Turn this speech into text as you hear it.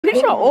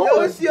He's so old.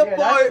 Yo, it's your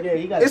boy.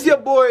 It's your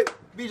boy,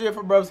 BJ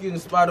from Bruvs getting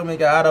Spider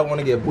Man. I don't want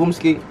to get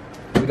Boomski.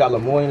 We got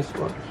Lemoyne in the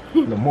spot.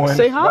 Lemoyne.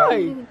 Say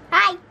hi.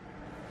 Hi.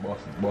 Boss.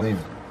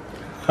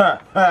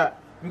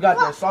 We got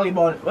the soggy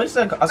ball. What you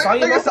said? A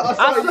soggy ball?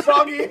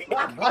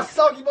 A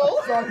soggy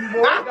ball. We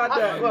got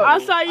that.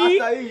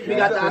 Acai. We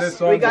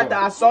got the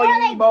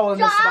acai ball in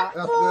the spot.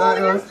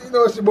 You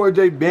know it's your boy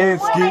Jay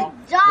Bansky.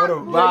 What a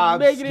vibe.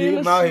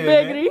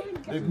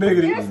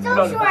 Biggity. You're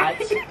so short.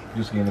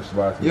 Just getting the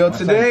spot. Yo,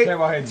 today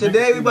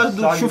we about to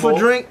do truth or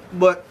drink,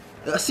 but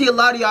I see a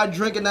lot of y'all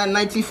drinking that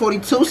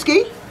 1942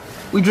 ski.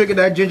 We drinking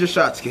that ginger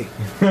shot ski.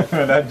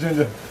 that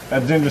ginger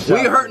shot.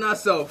 We hurting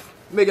ourselves,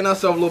 making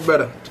ourselves a little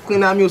better. Clean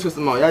that immune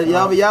system out.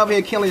 Y'all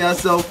here killing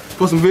yourself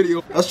for some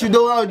video. That's what you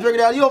do out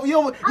drinking that. Yo, get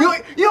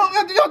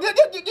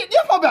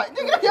my back.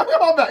 Get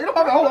my back.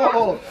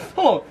 Hold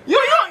on. You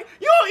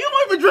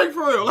don't even drink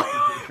for real.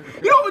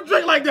 You don't even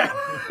drink like that.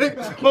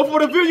 But for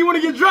the video, you want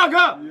to get drunk,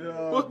 huh?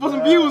 For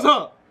some views,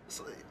 huh?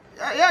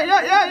 Yeah.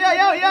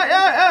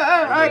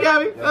 All right,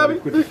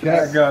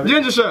 Gabby.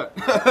 Ginger shot.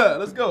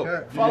 Let's go.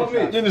 Follow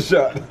me. Ginger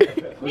shot.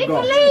 Wait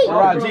for me. All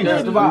right, G,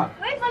 that's the vibe.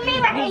 Wait for me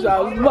right here.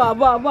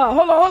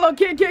 Hold on.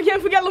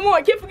 Can't forget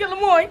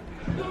Lemoyne.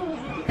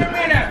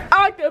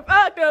 Active.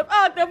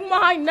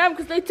 Behind them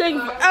because they take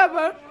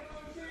forever.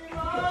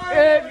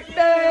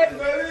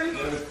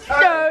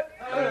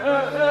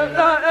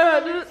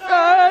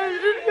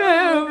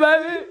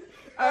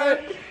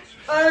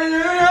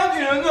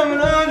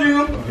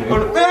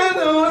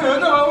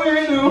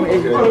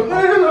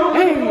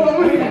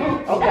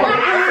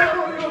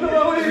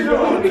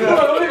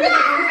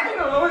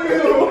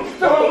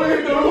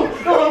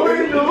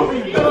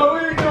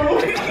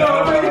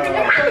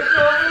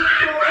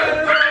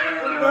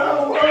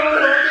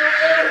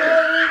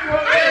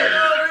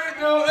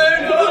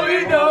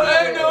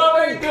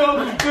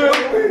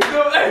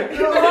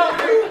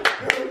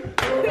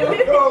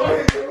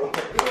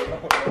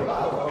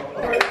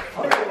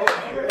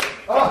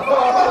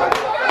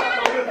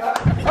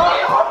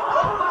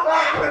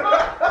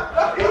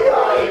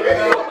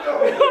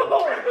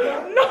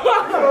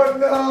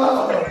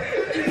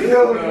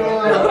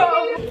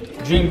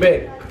 Dream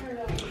big.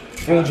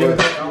 Dream big.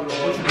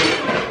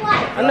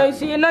 I know you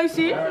see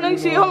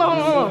it. Hold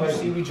on.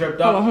 See, we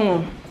jerked out.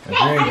 Dream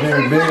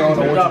big. I don't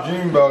know what you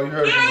dream about. You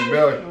heard it from the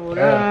belly. Hold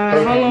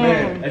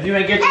on. If you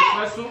ain't get your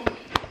espresso,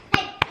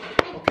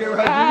 Okay,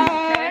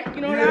 right,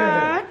 You know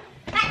that.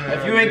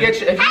 if you ain't get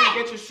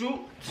your shoot,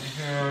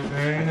 damn.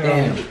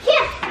 I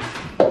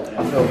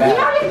feel You bad.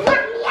 always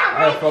knock me out,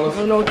 Alright, right? fellas. I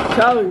don't know what to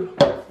tell you.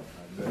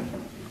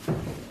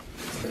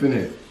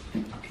 Finish.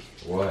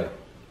 What?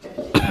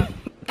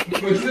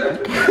 What's that?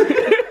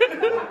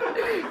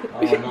 I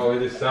don't know. It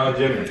just sounds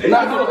Jimmy. Chill.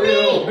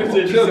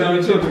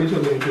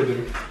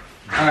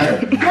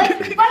 Alright.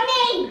 Wait for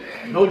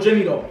me. No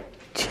Jimmy though.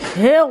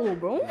 Chill,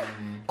 bro.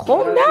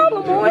 Calm down,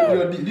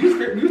 Lemoyne. Do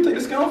you take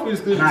the skin off or you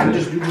still? Nah, you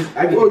just.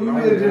 I get Oh, you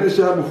made a ginger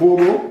shot before,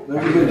 bro?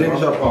 Let me get a ginger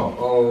shot pump.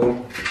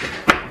 Oh.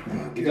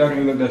 You got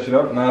me look that shit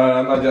up? Nah,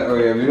 I'm not just. Oh,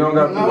 yeah, you don't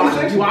got.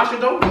 You wash it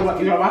though?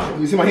 You gotta wash it.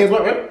 You see my hands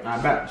wet, right? I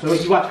bet. So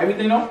you wash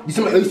everything though? You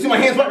see my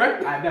hands wet,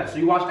 right? I bet. So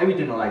you wash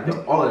everything though, like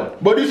all of them.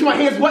 But do you see my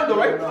hands wet though,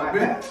 right? No, I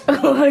bet.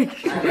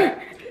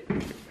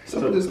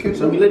 So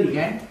we litty,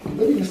 gang.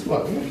 Litty as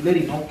fuck, man. We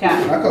litty, don't cap.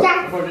 Back up.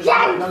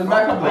 Jack.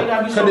 Back up. Why you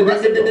gotta be so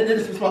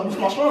This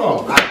my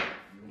strong.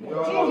 Yo,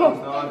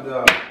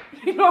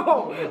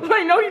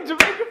 I know he's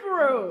Jamaican for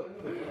real.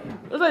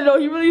 I know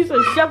he really used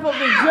to chef up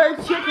the jerk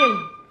chicken.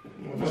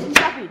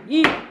 Chop it.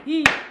 Yee.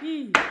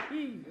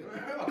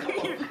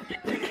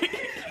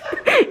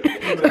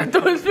 I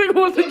thought his finger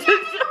was a jerk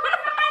chicken.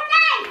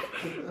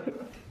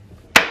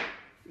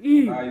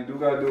 Nah, you do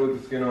gotta do with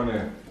the skin on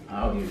there.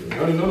 I'll give you. I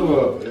don't know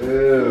about.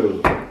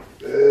 Ew.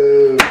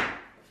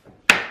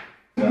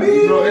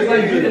 Bro, it's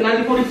like you did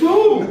 1942. Yo,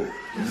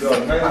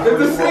 It's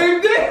the same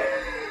thing.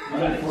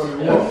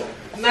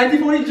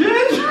 1940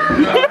 ginge.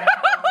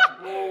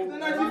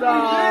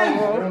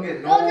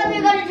 Both of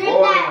you gonna drink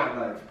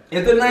that.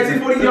 It's the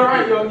 1940. You're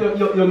right. Yo,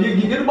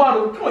 you get the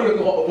bottle. Come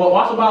on,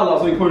 wash the bottle out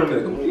so you pour it in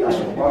there. Come on, you got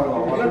some.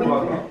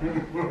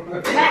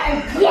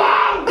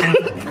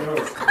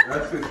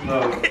 That's it, no.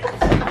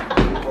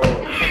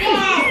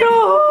 No.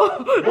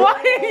 Why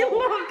did he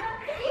look?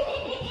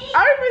 I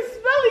don't even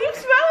smell it. You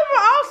smell it, bro?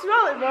 I'll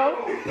smell it, bro.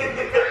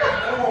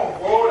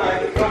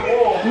 Come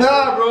on.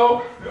 Nah, bro.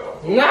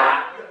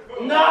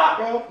 Nah,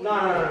 bro.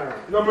 Nah.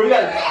 No, bro, you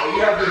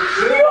have to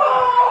chill.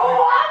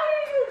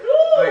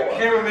 Like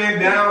cameraman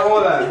down,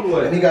 all that.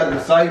 And he got the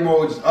side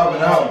mode just up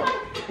and out.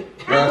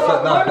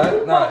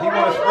 Nah, he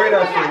wanna spray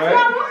that shit, right?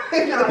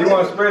 He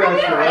wanna spray that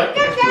shit, right?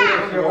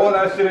 Spray all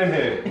that shit in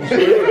here.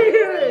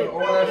 All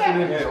that shit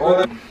in here. All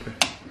that.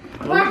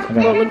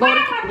 Bro, let go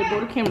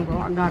to the camera, bro. I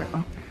got it,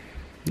 bro.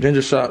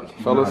 Ginger shot,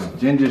 fellas.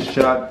 Ginger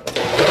shot.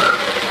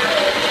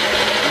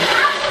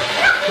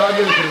 Try to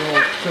get it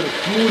to the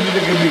smooth as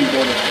it can be,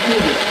 bro. The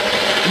smoothest.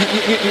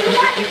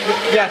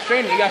 You gotta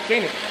strain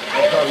it.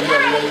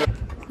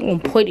 I'm gonna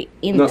put it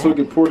in No, there. so we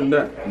can pour it in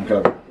that.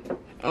 Okay.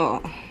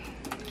 Oh.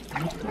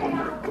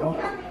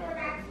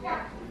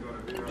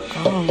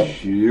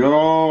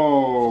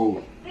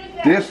 Yo,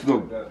 this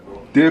look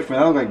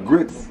different. I look like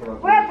grits.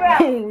 Where, bro?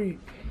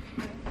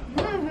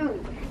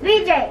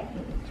 VJ.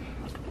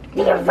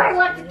 You first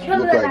want to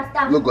kill that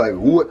stuff. Look like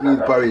oatmeal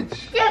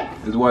porridge.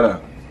 It's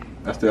what?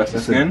 That's the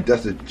skin?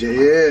 That's the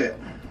yeah.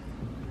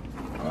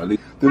 You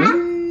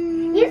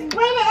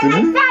sprayed it in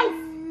my face.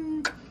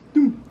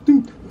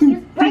 You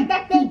sprayed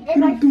that thing in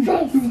my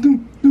face.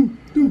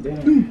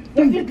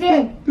 Yes, you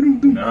did.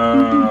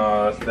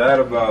 Nah, what's that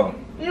about?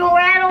 You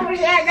ran over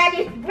here and then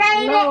you sprayed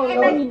it in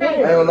my face. I ain't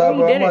gonna lie,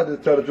 bro. I'm about to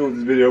try to choose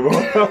this video, bro.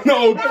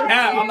 No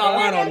cap, I'm not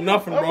lying on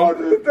nothing, bro.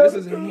 This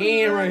is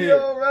hand right here.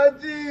 Yo,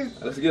 Reggie.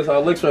 Let's get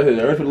our licks right here.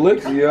 Ready for the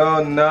licks?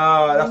 Yo,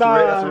 nah. That's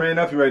the Ray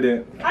nephew right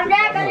there. I'm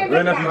not gonna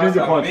Ray nephew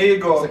ginger punch.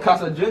 It's a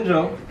Casa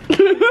Ginger.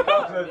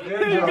 Casa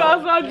Ginger.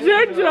 Casa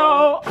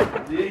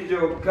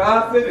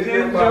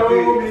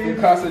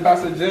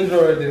Ginger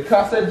right there.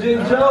 Casa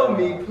Ginger,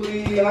 me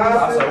please.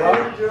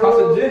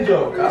 Casa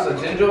Ginger. Casa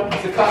Ginger.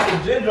 It's a Casa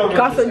Ginger.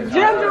 Casa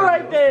Ginger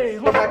right there.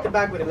 Back to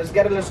back with it. Let's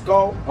get it. Let's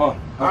go. I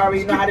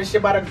already know how this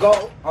shit about to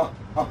go.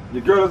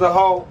 Your girl is a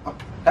hoe.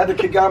 Had to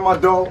kick out my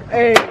door.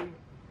 Hey.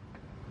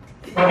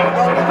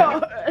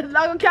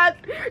 Knuckle cat.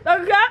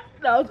 Knuckle cat.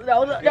 That was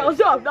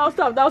tough. That was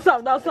tough. That was tough.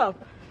 That was tough.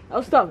 That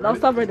was tough. That was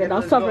tough right there. That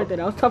was tough right there.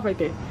 That was tough right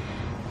there.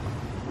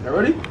 You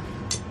ready? You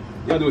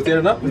gonna do it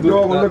standing up?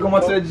 Yo, look at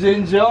my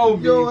Ginger,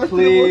 me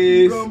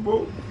please. There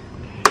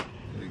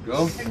you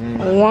go.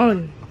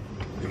 One.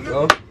 There you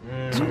go.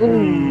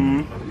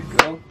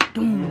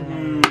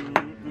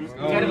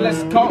 Get it.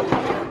 Let's go.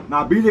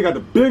 Nah, BJ got the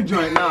big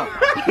joint now.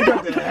 He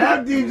got the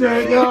hefty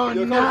joint, yo.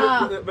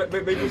 Nah.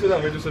 Baby, sit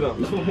down. Sit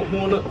down.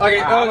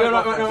 Okay, I'm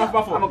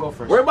gonna go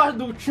first. We're about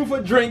to do truth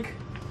or drink.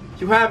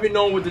 You haven't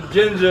known with the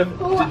ginger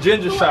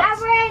shots.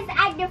 Whoever is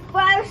at the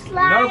first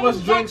line. None of us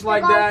drinks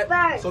like that,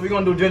 first. so we're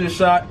gonna do ginger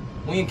shot.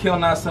 We ain't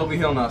killing ourselves, we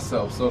healing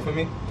ourselves. So for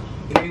me,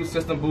 you use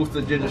system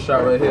booster ginger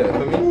shot right here.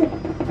 For me.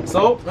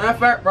 So, matter of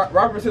fact,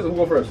 Robert and Scissors, who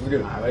go first? Let's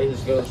get it. Alright,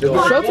 let's go. Show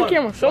it to the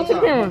camera. Show it to the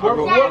camera.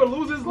 Whoever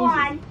loses, loses.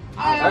 Alright,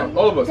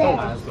 all of us. Come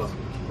on. Let's go.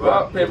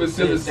 Rock, paper,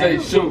 scissors, say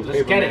shoot.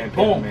 Let's get it.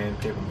 Boom.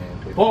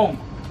 Boom.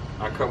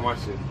 I cut my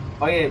shit.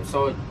 Oh yeah,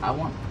 so I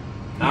won.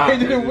 Nah, you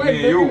didn't win,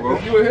 you, bro.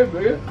 You and him,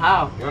 nigga.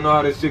 How? You don't know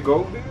how this shit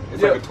go?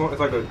 It's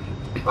like a.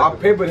 I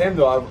papered him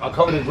though. I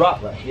covered his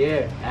rock, like.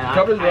 Yeah. And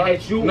Covered his rock. I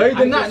hit you. No, you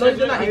did not. No, you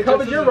did not. He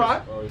covered your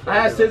rock. I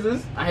had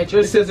scissors. I hit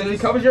your Scissors. He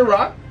covered your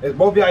rock. It's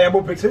both y'all. Y'all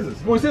both pick scissors.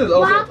 Boy, scissors.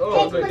 Rock,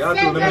 Oh, paper, okay.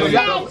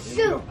 scissors, say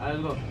shoot. Let's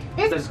go.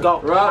 This Let's go.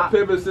 Rock,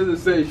 paper,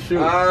 scissors, say shoot.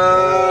 you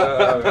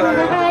up?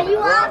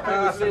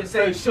 Paper, scissors,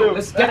 say shoot.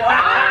 Let's get it.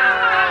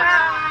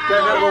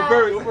 Gotta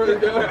go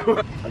first.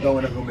 I know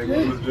when I'm gonna make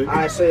one of those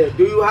I said,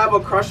 do you have a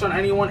crush on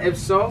anyone? If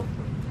so,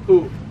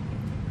 who?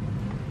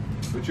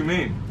 What you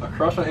mean? A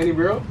crush on any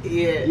girl?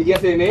 Yeah. You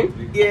can't say a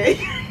name? Yeah.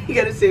 You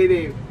gotta say a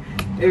name.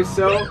 If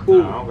so,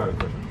 who? Nah, I don't got a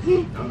crush. I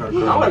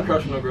don't want a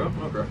crush on no girl.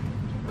 No crush.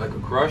 Like a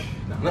crush?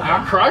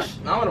 A crush?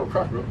 No, I don't want no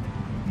crush, bro.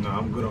 Nah,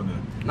 I'm good on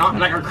that. Not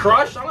like a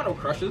crush? I don't want no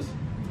crushes.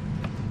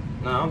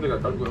 Nah, I don't think I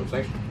crush, what I'm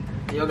saying.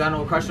 You don't got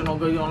no crush on no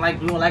girl? You don't like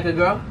a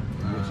girl?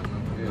 Nah,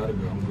 not a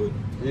girl. I'm good.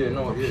 Yeah,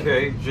 no, yeah.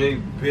 Okay, J,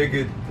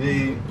 Bigot,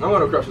 B. I don't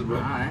want no crushes, bro.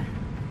 Alright.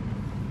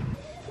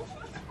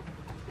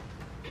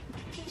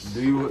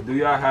 Do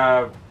y'all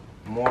have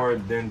more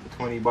than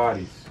 20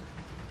 bodies?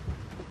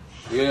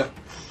 Yeah.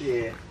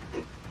 Yeah.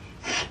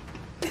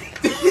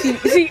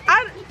 See,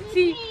 I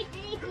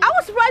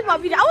was surprised by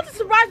VJ. I wasn't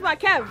surprised by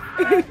Kev.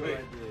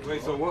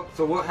 Wait. So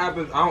what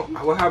happens?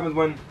 What happens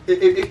when?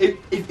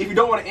 If you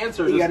don't want to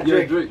answer, You just gotta get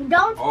a drink. drink.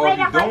 Don't Oh, spray if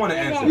you that don't like want to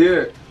this. answer.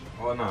 Yeah.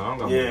 Oh no, I don't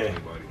got more than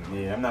 20 bodies. No.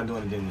 Yeah, I'm not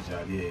doing the ginger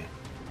shot. Yeah.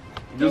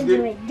 Don't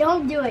do it.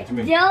 Don't do it.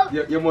 mean? Don't. You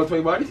have more than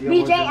 20 bodies?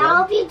 BJ, I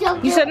hope you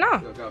don't do You said it. no.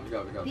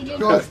 BJ, We're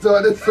gonna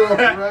start this off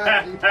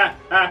right.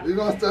 We're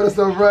gonna start this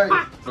off right.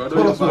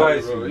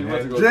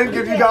 Drink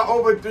if you got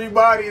over 3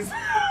 bodies.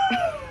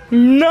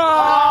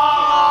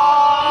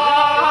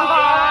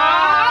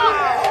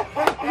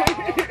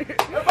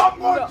 If I'm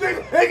gonna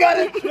drink, they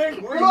gotta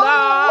drink.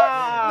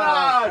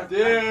 Nah,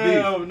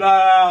 damn.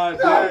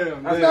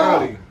 That's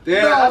early.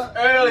 Damn, that's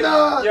early.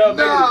 Yo,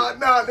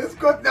 Nah, let's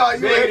go. Nah,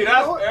 you baby, ain't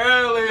that's know it.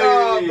 early.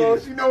 Nah, bro,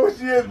 she know what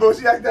she is, bro.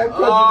 She act that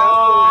country.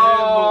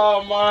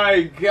 Oh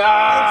my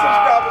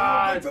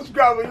God. That's so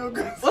subscriber. You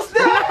good? What's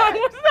that?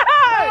 What's that?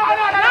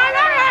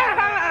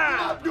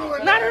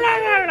 No.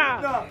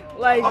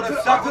 Like, Up to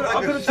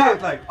the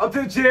chest.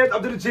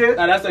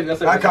 Nah, that's like.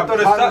 I come to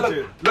the shot. Look.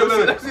 You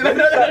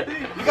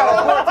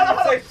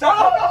gotta say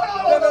shot.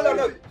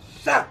 No.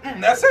 Shot.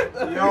 That's it.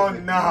 Yo,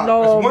 nah.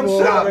 no, That's one bro.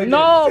 shot right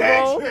No,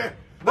 there.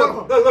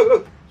 bro.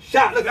 Look.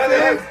 Shot. Look.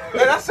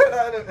 That's it.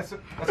 That's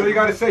what you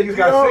gotta say. You just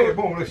gotta say it.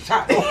 Boom. Look.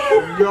 Shot.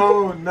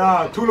 Yo,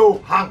 nah. Too low.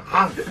 Hang.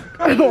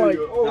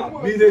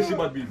 BJ, she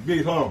must be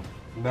big, huh?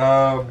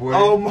 Nah, boy.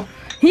 Oh my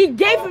He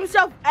gave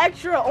himself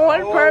extra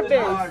on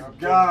purpose.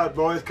 God,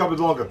 bro. It's coming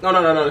longer. No.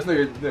 This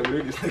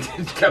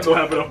nigga kept on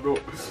having up, bro.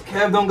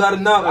 Cam don't got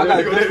enough. I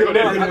got just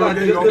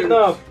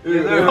enough.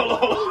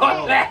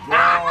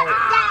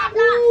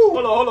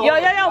 Hold on. Yo,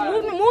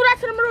 move that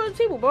to the middle of the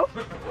table, bro.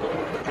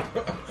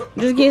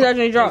 Just in case I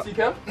didn't drop. See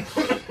Kev?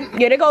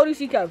 Yeah, they go to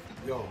see Kev.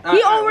 Yo.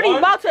 He already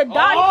about to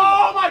die.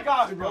 Oh my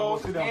gosh, bro.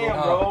 Sit down, Damn,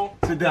 bro. bro.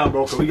 Sit down,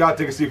 bro, cause we gotta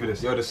take a seat for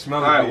this. Yo, the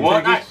smell Alright, of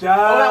one. these. Take a shot.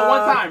 Hold on,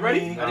 one time.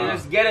 Ready?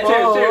 Let's get it.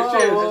 Cheers, cheers,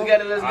 cheers. Let's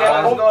get it. Let's get it.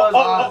 Let's go. Let's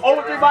go.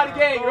 Over 3 body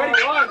game. You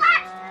ready?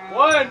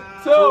 1,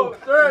 2,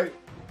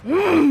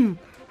 3.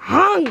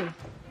 Hung.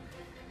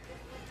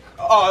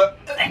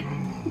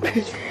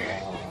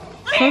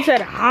 Someone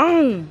said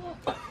hung.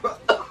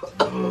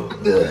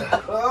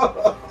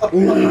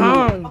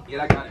 Hung. Yeah,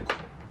 that got it.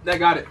 That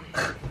got it.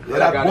 Yeah,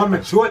 that one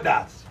mature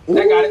dots.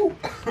 That got it.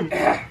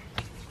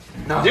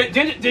 Nah.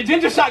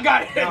 Ginger shot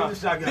got it. Ginger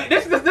shot got it.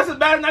 This is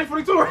bad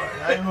 942.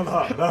 I ain't gonna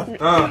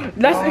lie.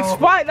 That's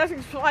expired. That's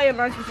expired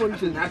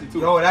 1942. Nasty too.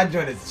 Yo, that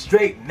joint is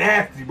straight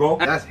nasty, bro.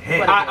 That's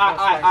him.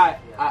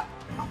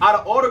 Out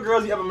of all the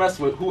girls you ever messed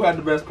with, who had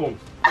the best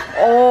pumps?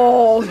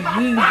 Oh, he's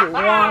wrong.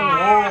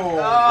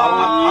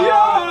 Yo,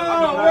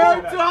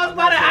 where to? I was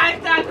about to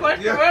ask that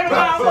question. Where do I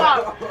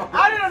stop?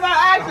 I did not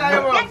ask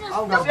that,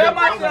 bro. Share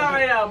my shit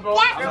right now, bro.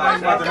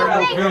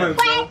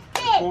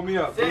 Pull me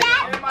up. Share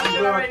my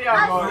shit right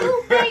now,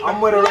 bro. I'm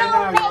with her right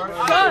now, yo.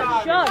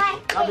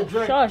 Shush. Have a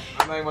drink. Shush.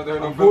 I'm not even gonna do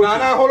no good.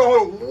 Nah, hold on.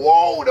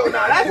 Whoa, no,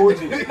 nah, that's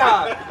Gucci.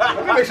 nah.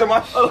 Let me make sure my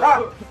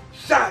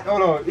shot.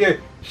 Hold on, yeah,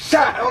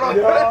 shot. Hold on.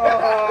 Yo.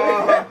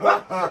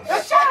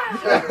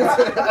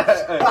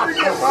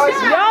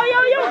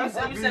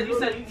 You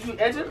said you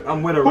entered?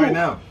 I'm with her right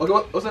now. Okay,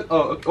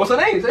 what's her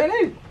name? Say her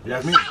name.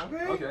 That's me.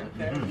 Okay.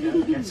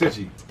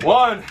 Sitchy.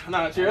 1.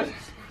 Nah, cheers.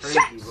 Crazy,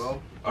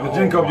 bro. On the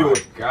drink cup, you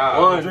would. God.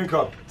 On the drink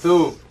cup. 2,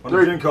 On the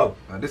 3. drink cup.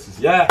 Nah, this is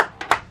Yeah.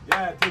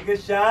 Yeah, take a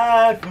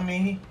shot for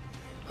me.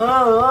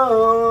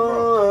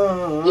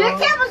 Oh. You're a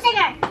terrible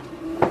singer.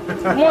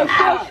 More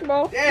push,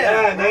 bro.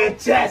 Yeah, now your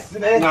chest.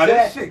 Now your Nah, this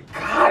chest. shit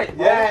got it.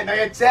 Yeah, now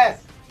your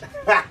chest.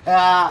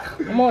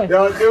 Come on.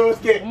 Yo, do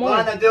skit. Come on.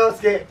 Wanna do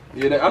skit.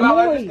 Yeah, I'm not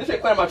like this shit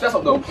clearing my chest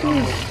up though. We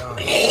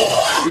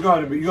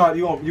gonna have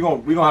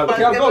to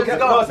Kev, go, Kev,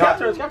 go.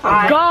 Capture it, capture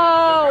it.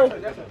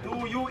 Go.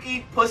 Do you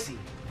eat pussy?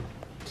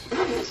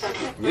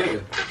 Yeah.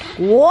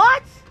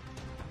 What?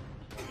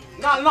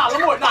 Nah, Lamar,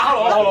 hold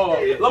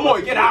on.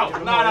 Lamar, get out.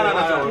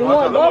 Nah. You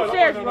want to go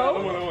upstairs, bro?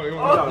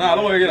 Nah,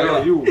 Lamar, get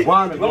out. You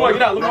whining. Lamar,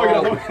 get out.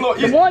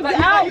 You want to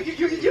out?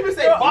 You even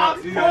say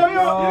box? I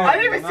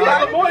didn't even see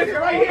that. Lamar is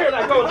right here.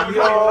 Like, go.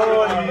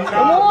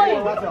 Come on.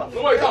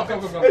 Lamar, come.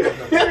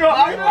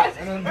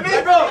 And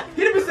then, bro,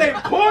 he didn't even say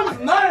pumps,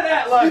 none of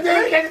that. Like, You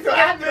didn't catch it till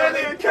after. I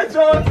didn't catch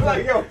on.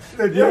 Like, yo.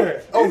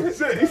 Yeah. Oh,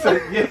 shit. He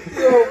said, yeah.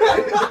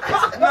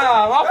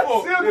 nah, my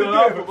fault.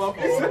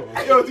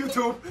 Yo,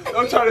 YouTube.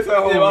 Don't try to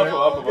tell home, Yeah, my man.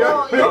 fault.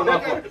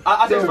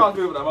 I take strong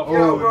people with that. My fault.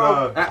 Oh,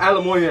 nah. Add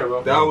Lamar here,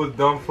 bro. That was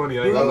dumb funny.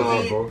 I ain't gonna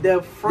lie, bro.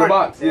 The front. The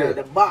box, yeah.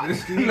 The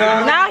box.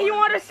 Now he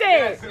want to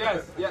say it.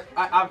 Yes,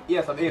 I've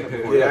eaten it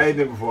before. Yeah, I ain't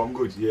did before. I'm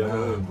Gucci. Yeah,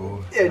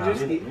 bro. Yeah, Nah,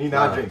 just you need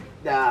not drink.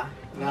 Nah.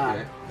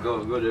 Okay.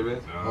 Go,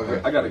 J-Vance.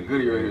 Okay. I got a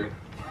goodie right here.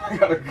 I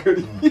got a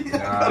goodie.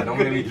 Nah, don't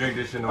make me drink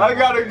this shit no I more.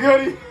 got a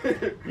goodie.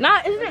 Nah,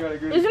 isn't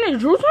it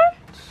Drew's turn?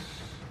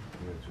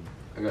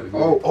 I got a goodie.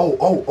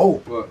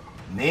 Oh. What?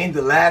 Name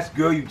the last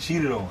girl you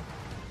cheated on.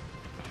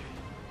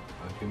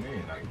 What you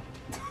mean? Like,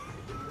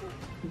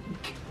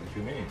 what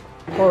you mean?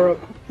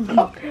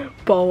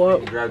 Pull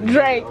up.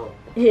 Drake.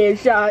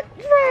 Headshot.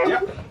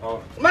 Yep.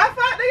 Matter of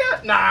fact,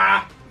 nigga.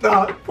 Nah.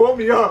 Nah, pull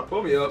me up.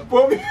 Pull me up.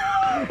 Pull me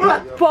up. Pull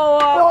up.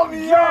 Pull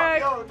me up.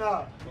 Drake. Yo,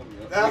 nah. Pull me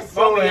up. That's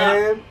Pull so me up.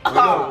 ham.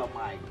 Oh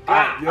my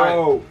god.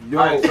 Yo.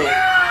 Alright, so.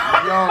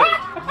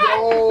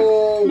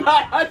 Yo.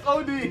 That's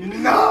OD.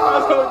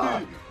 Nah.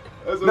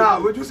 That's OD. Nah,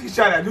 what you see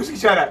shot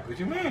at? What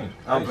you mean?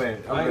 I'm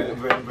playing. No, bro.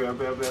 I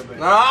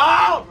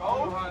don't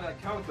know how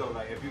that counts though.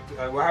 Like, if you,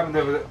 what happened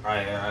if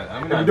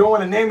If you don't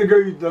want to name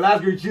the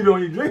last girl you cheated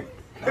on, you drink.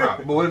 Nah,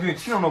 but what if you ain't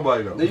cheat on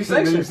nobody though? Then you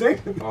sanction. You sing?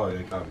 Oh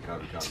yeah, copy.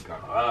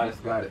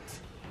 Alright, got it.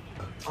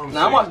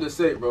 Nah, I'm watching this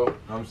shit, bro.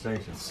 I'm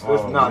sanctioned.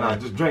 Nah,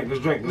 just drink.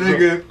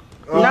 Nigga.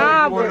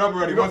 Nah, Pour it bro. up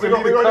already. Once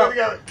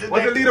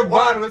the leader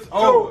bottom, it's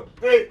over. 2,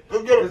 3,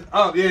 let's get it. It's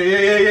up.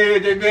 Yeah.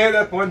 J-Man,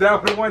 that's one down,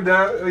 put one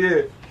down. Oh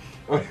yeah.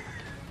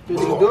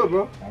 Just do it,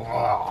 bro.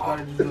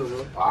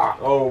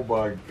 Oh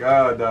my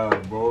god,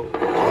 bro.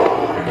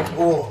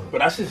 Oh, But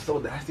that shit's so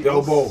nasty.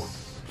 yo, Bo.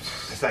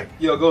 It's like,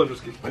 Yo, go,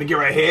 Drewski. when you get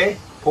right here,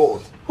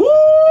 pause. Woo!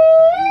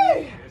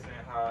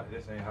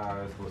 This ain't how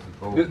it's supposed to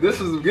go. This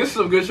is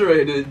some good shit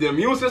right here. The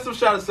immune system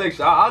shot is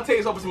section. I'll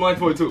take some money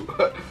for it too.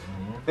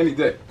 Any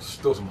day.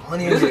 Throw some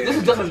honey in This there.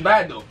 is just as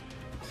bad though.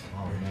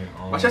 Oh,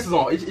 man, My chest is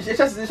on. Your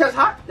chest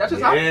hot? Your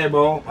chest hot? Yeah,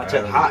 bro. My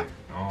chest hot.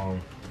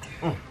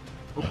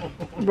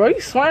 Bro, you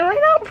sweating right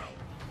now?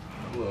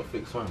 A little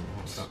fake swim.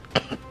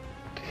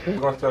 We're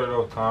gonna start it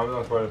off, Tom. We're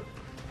gonna start it.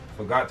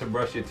 Forgot to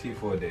brush your teeth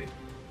for a day.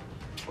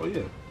 Oh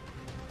yeah.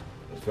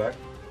 That's fact.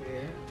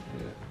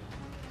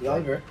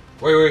 Younger.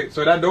 Wait.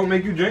 So that don't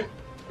make you drink?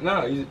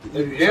 Nah, you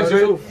Answer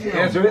it.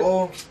 Answer it.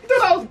 You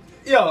thought I was?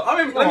 Yo,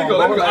 I mean, let me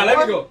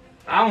go.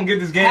 I don't get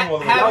this game all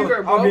the way. Have you,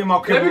 I'll be in my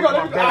Let me go.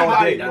 bed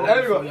all day.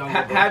 Let me go.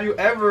 Have you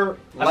ever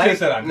I should've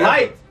said I never.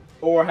 liked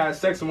or had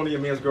sex with one of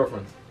your man's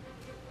girlfriends?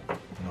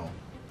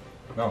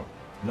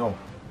 No.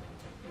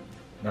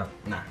 Nah.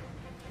 Nah.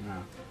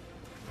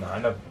 Nah, I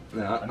never.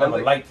 Nah, I never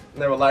liked.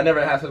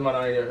 Never had sex with my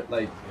either.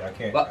 Like, Yeah, I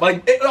can't.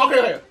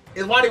 Okay.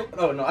 It's why they.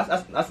 Oh no,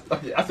 that's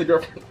the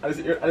girlfriend. I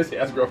didn't say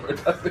that's girlfriend.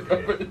 That's the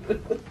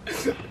girlfriend.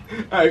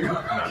 Alright, go. Nah,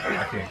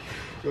 I can't.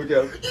 Okay.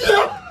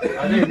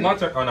 I think it's my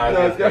turn. Oh no,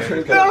 No, it's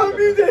it's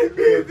girlfriend.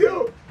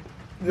 BJ,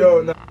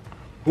 yo, nah.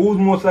 Who's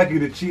most likely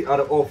to cheat out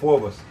of all four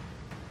of us?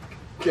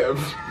 Kev.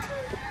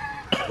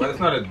 But it's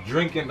not a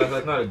drinking.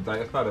 That's not a.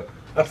 That's not a.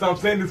 That's what I'm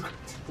saying. This,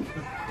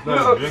 It's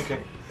not a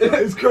drinking.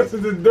 this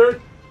question's in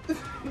dirt.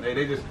 Hey,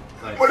 they just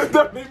like. What is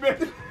that, man?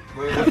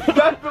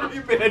 Definitely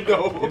bad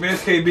though. Your man's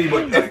KB,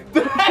 but like,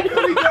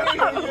 Definitely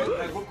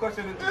like, what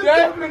question is this?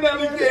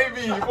 Definitely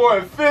KB for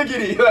a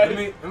figgity.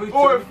 Like,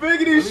 for a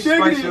figgity,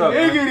 shiggity,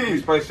 Let me higgity.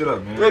 spice it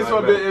up, man. This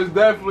one is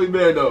definitely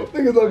bad though.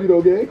 Niggas love you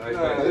though, gang.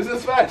 Nah, this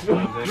is fact.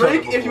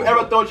 Drink if you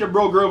ever thought your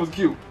bro girl was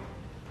cute.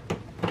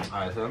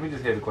 Alright, so let me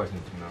just hear the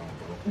questions from now on,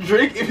 bro.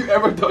 Drink if you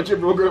ever thought your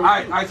bro girl was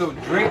cute. Alright, so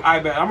drink. I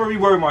bet I'm gonna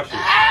reword my shit.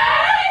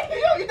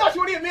 Hey, yo, you thought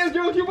you wanted a man's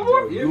girl cute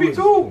before? Yeah, me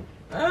too.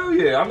 Hell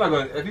yeah, I'm not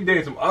gonna. If you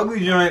dating some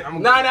ugly joint,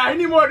 I'm gonna. Nah, he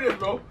need more of this,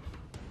 bro.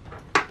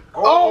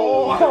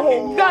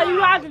 Oh, no,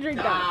 you have to drink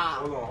that.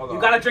 Hold on.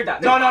 You gotta drink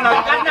that. No.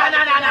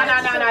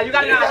 You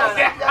gotta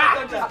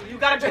You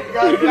gotta drink. You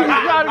gotta drink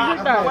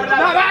that.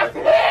 Nah, that's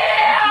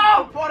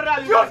hell! Pour it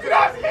out. Just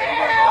that's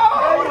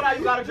hell! Pour it out.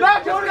 You gotta drink.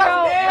 That's just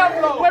that's hell,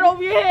 bro! Went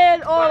over your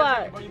head, all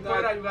that. When you pour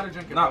it out, you gotta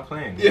drink it. Not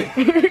playing.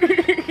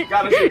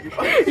 Gotta drink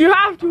it. You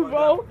have to,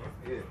 bro.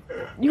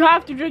 You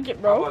have to drink it,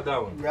 How bro. about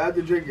that one? You have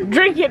to drink it.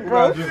 Drink it,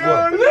 bro. Drink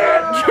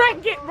what?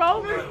 Drink it,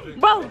 bro.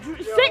 Bro,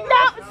 sit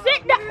down.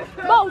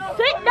 Bro,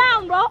 sit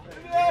down, bro.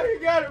 Yeah, you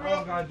got it,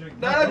 bro. Gotta drink.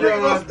 Nah, drink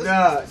it.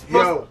 Nah,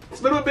 yo.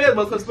 Split with bands,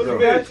 bro. Split with That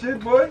bands. shit,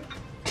 boy.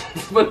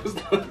 Split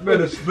with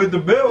Better split the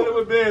bill.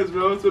 with bands,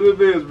 bro. Split with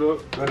bands, bro.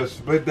 Better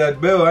split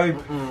that bill. I ain't.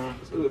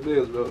 Split with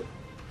bands, bro.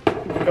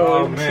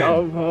 Oh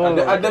man.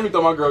 I definitely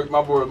thought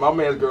my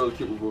man's girl was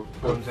cute, bro.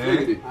 I'm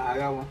saying. I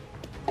got one.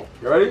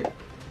 You ready?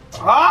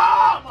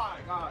 Oh my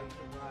god.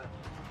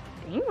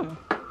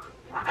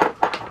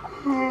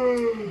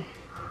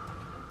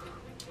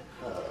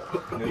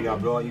 You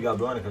got blowing. You got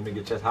blowing it to make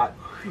your chest hot.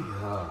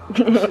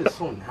 This shit is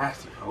so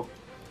nasty, bro.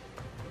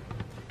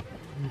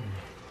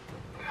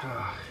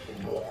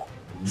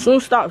 Soon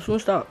stop. You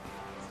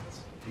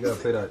gotta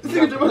play that. This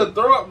nigga just about to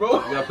throw up, bro.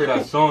 You gotta play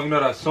that song. You know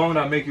that song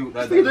that make you.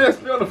 This nigga just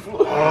spit on the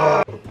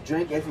floor.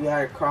 Drink if you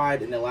had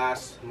cried in the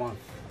last month.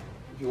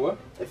 You what?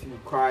 If you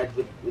cried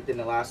within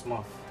the last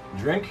month.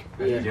 Drink.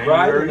 Yeah.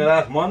 January in the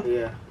last month.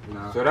 Yeah.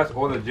 Nah. So that's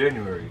all of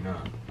January. Nah.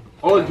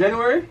 Oh,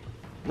 January?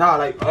 Nah,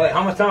 like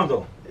how much time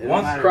though? It don't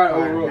Once. matter, Cry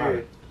cried, overall.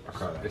 period.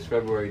 It's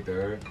February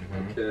 3rd.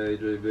 Okay,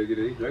 J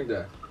Biggity. Drink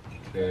that.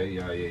 Okay,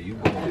 yeah. You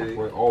going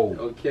for it? Oh.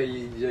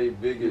 Okay, J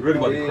Biggity. You really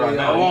about to cry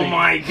now. Oh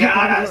my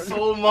god, that's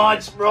so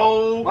much,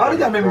 bro. Why did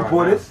y'all make me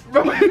pour this?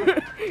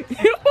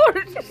 You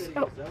ordered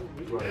yourself.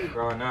 You about to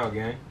cry now,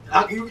 gang.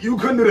 You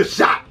couldn't do the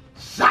shot.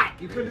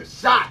 You couldn't do the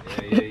shot.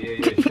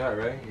 Yeah. Shot,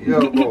 right? Yeah.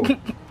 Yo, bro.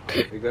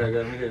 You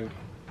gotta me here.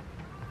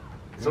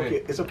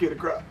 It's okay to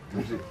cry.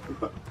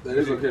 That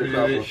is okay to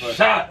cry for a fact.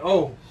 Shot!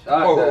 Oh!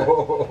 Shot that.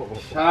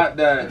 Shot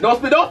that. Don't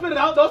spit it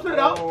out. Don't spit it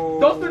out.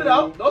 Don't spit it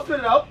out. Don't spit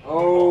it out.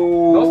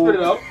 Oh! Don't spit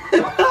it out.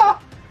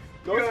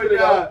 Don't spit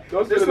it out.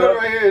 Don't spit This it one out.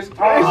 right here is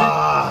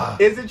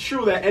crazy. Is it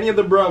true that any of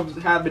the Bruvs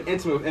have been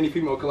intimate with any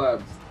female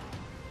collabs?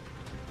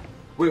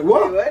 Wait,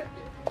 what? What?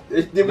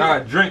 Nah,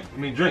 drink. I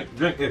mean, drink.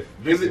 If.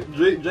 Is it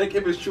Jake?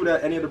 If it's true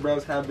that any of the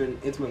Bruvs have been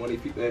intimate with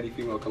any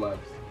female collabs?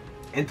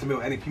 Intimate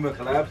with any female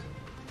collabs?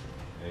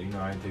 Yeah, you know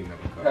I ain't taking that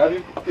one. Have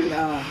you?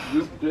 Nah.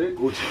 Jake?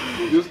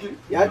 Gucci?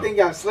 Y'all think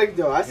y'all slick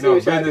though. I see You know,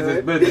 what y'all business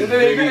is doing.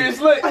 business.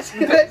 Slick. I see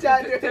what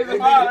y'all doing. Take the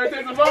five.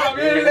 Take the five.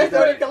 That's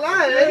what it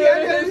collide.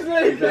 That's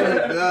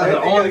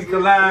the only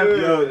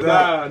collab, yo.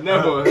 Nah,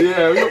 never.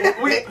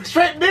 Yeah, we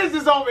straight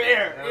business over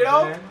here. You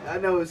know? I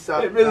know what's up.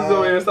 Straight business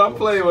over here. Stop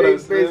playing with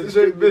us. Straight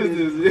Straight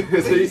business.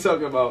 That's what he's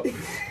talking about.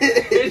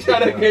 He's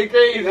trying to get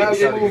crazy. Y'all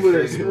Yeah. smooth with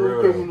it. For Smooth real.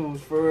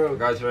 criminals, for I real.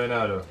 got you right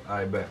now, though.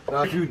 I bet.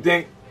 Now, if you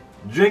think,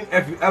 drink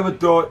if you ever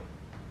thought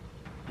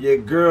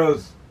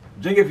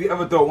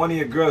one of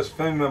your girls'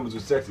 family members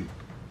was sexy,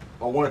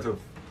 or wanted to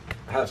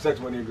have sex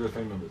with one of your girls'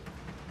 family members,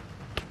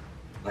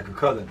 like a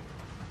cousin,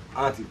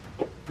 auntie,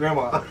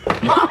 grandma.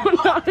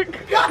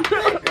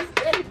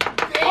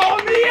 Oh,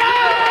 me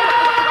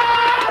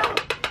out!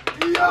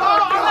 Yo,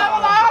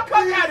 my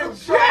cousin had a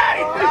jack.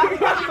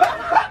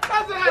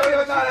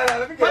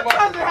 My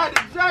cousin had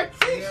a jack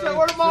t-shirt.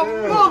 What about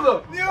my mother?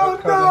 Yo,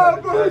 nah,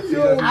 bro.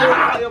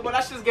 Yo, but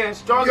that shit's getting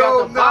stronger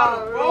at the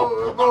bottom,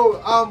 bro.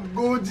 Bro, I'm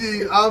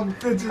Gucci. I'm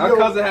 50. My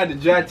cousin had the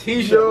jack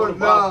t-shirt. Yo, What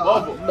about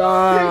Bubba?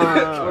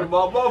 Nah. What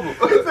about Bubba?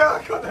 My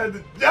cousin had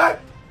the jack.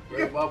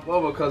 What about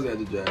Bubba? Cousin had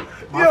the jack.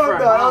 Yo, nah,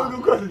 that was a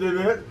good question, J,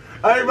 man.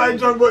 Everybody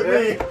drunk but me.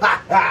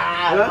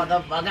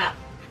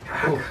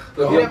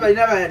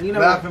 You never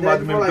Laughing about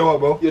the before, make throw up,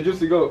 bro. Yeah,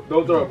 Juicy, go.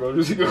 Don't throw up, bro.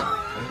 Juicy, go.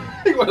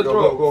 You want to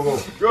throw up? Go.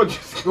 Go,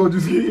 Juicy. Go,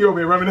 just get over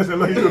here reminiscing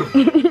like you.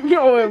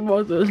 Yo, it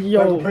was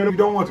yo. If you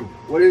don't want to.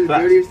 What is the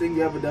dirtiest thing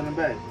you ever done in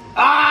bed?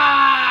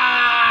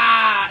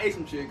 Ah! Ate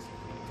some chicks.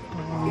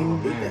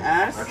 Eat the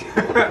ass.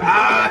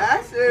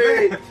 Ass.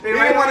 He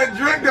ain't want to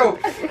drink though.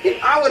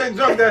 I would have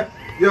drunk that.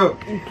 Yo.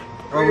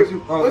 Oh, what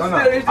you? Oh, no.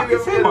 I can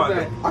say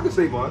mine. I can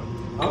say mine.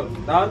 Oh,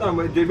 no,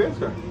 but J Ben's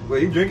turn.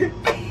 Wait, you drinking?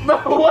 No,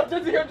 what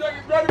did you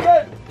drinking? Bloody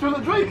man. Choose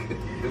a drink.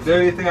 Is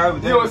there anything I ever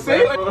did? You want to say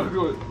it?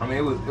 I mean,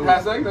 it was.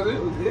 Half second, that's it? It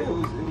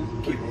was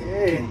keep.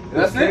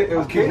 That's it? It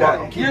was keep You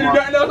didn't do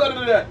nothing else other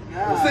than that.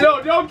 Say,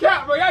 no, don't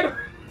cap, bro.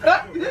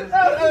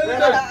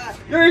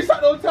 You ain't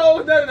suck no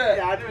toes, none of that.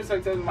 Yeah, I never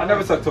sucked toes. I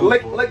never sucked toes.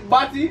 Lick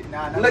body,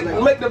 Nah,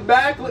 lick the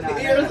back, lick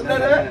the ears,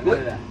 none of that.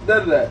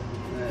 None of that.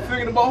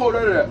 Finger the butthole,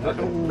 none of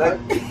that.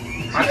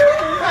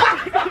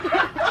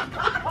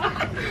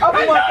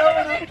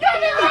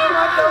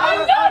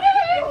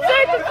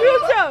 Say the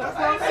future.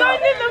 Say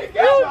in the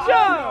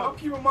future.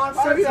 Keep your mind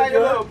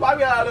sensitive.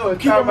 Probably a little.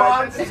 Keep your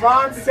mind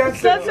sensitive.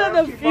 Censor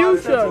the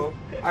future.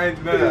 I ain't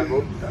do none of that, bro.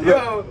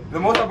 Yo, the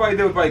most I probably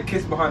did was probably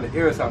kiss behind the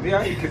ear or something. Yeah,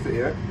 I can kiss the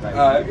ear.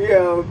 Like,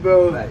 Yo,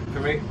 bro. like, for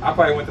me, I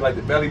probably went to like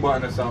the belly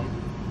button or something.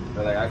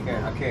 But like, I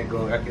can't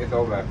go. It's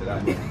over after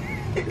that.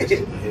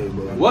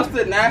 What's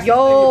the nastiest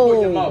thing you put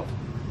in your mouth?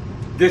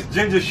 This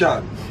ginger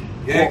shot.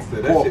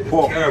 Gangster. That shit is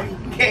terrible.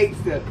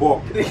 Gangster.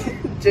 Pork.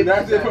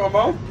 Nastiest in my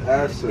mouth?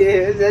 That's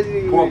Yeah, that's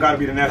it. pork gotta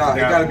be the nasty. Nah,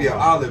 it gotta be an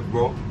olive,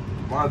 bro.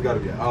 Mine's gotta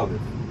be an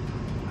olive.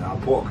 Nah,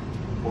 pork.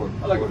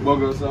 I like a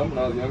booger or something when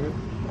I was younger.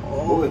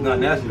 Boogers not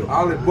nasty though.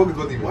 Olive boogers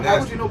wasn't even How would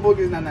nasty. you know booger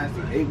is not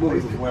nasty? I ate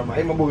boogers before. I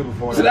ate my boogers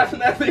before. So that's the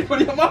nasty thing you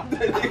put in your mouth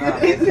then.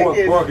 Pork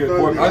is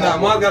pork. Oh, nah,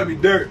 mine's gotta be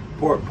dirt.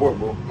 Pork, bro.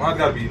 Mine's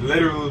gotta be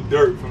literal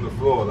dirt from the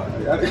floor. Like,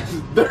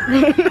 literal dirt.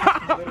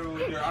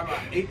 I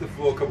ate the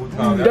floor a couple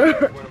times.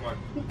 Dirt.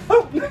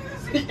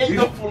 He ate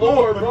the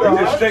floor, bro. You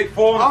just straight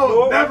fall on the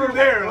floor. Never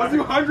there. Was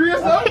you hungry or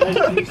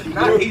something?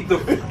 Not eat the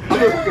floor.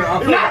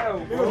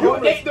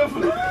 You ate the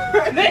floor.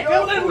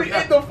 Nigga literally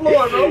ate the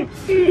floor, bro.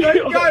 You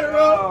got it,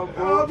 bro.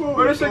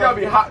 Bro, this shit gotta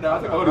be hot now. I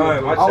think I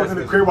was in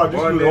the crib while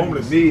just was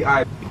homeless. Me,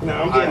 Nah,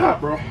 I'm getting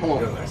hot, bro.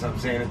 Hold on. That's what I'm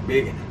saying. It's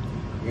big.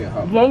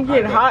 Won't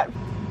get hot.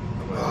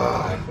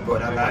 Bro,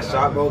 that last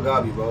shot, bro,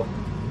 got me, bro.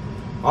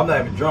 I'm not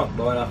even drunk,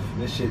 bro.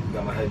 This shit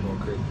got my head going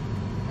crazy.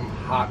 I'm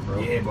hot, bro.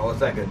 Yeah, bro.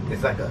 It's like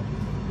a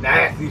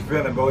nasty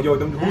feeling, bro. Yo,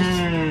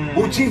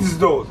 who cheeses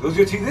those? Those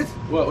your cheeses?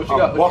 What you I'm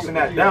got? bossing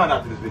that down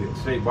after this video.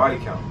 Straight body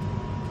count.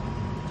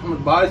 How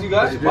much bodies you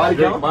got? Just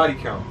straight body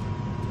count.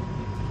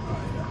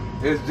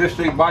 It's just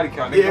straight body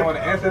count. Niggas don't want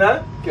to answer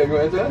that? Can't go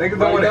into that? Niggas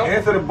don't want to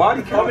answer the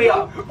body count. Pull me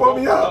up. Pull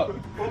me up.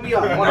 Pull me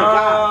up.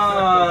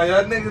 Nah,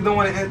 y'all niggas don't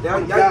want to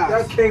answer.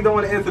 Y'all king don't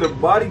want to answer the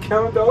body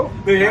count though.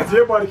 They answer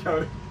your body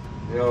count.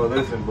 Yo,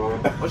 listen, bro.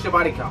 What's your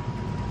body count?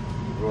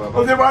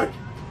 What's your body?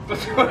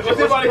 What's your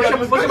body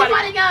count? What's your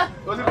body count?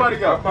 What's your body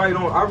count? I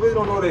really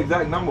don't know the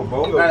exact number,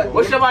 bro.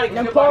 What's your body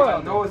count?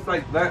 I know it's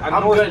like I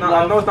know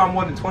it's not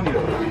more than 20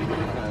 though.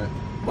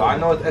 But I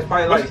know it's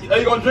probably like. Are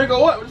you gonna drink or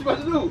what? What you about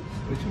to do?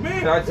 What you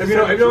mean? If you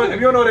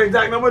don't know the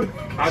exact number,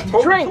 I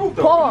told Drink, the truth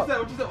though. pour What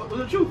up. you said? What's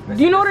the truth?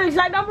 Do you know the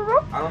exact number, bro?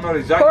 I don't know the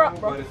exact Pour number,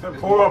 up, bro. but it's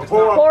Pour up.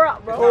 Pour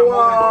up, bro. Pour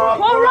up.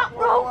 Pour up,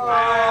 bro.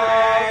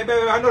 Hey,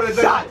 baby, I know the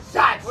exact number.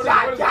 Shot.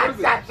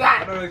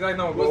 I know the exact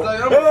number, bro. What's that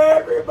number?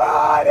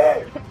 Everybody.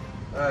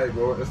 Alright,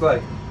 bro. It's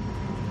like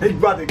He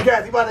about to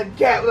gas. He about to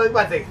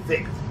say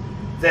 6,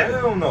 I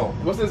 7. don't know.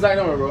 What's the exact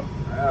number, bro?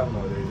 I don't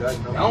know the exact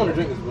number. I don't wanna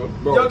drink this, bro.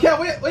 Bro. Yo, Kev,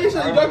 what you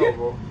said? You drinking?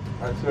 bro.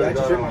 I swear to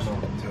God, I don't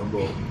know.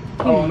 Bro.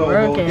 I don't don't know,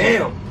 bro. Working.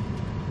 Damn.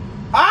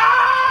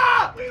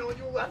 Ah!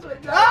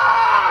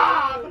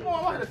 Ah! Come on,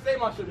 I'm gonna say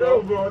my shit,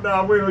 Yo, bro. bro.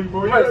 Nah, wait on you,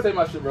 bro. I'm gonna say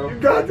my shit, bro. You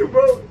got to,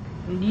 bro.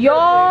 Yo.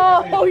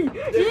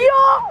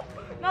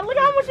 Now look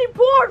how much he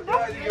poured, bro.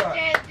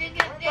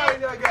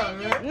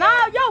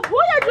 Nah, yo,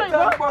 pour your drink,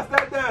 bro. Bust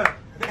that down.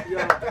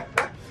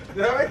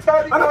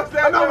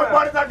 I know what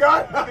bodies I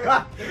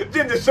got.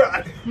 Ginger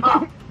shot.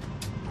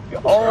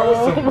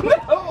 Oh.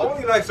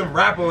 Only like some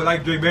rapper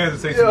like Drake Bands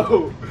and say Yo.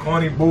 some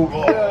corny boo.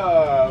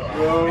 Yeah,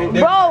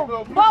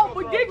 bro. Bro,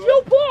 but did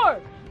you pour?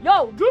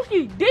 Yo,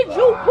 Drewski, did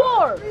you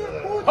pour?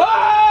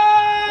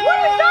 What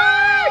is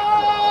that?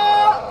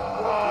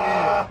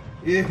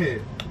 Yeah.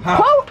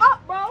 Pour up,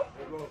 bro.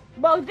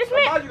 Bro, this How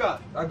man. you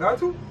got? I got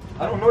to?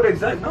 I don't know the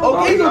exact number.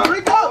 Okay, so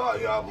drink up.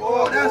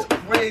 Oh, that's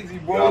crazy,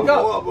 bro. Drink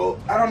up.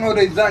 I don't know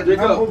the exact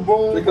Drink number, up.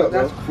 bro. Drink up,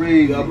 bro. That's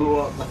crazy.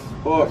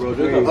 Oh, bro,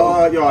 drink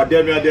up. Yo, I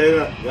dead.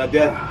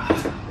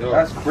 Yo,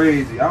 that's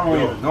crazy. I don't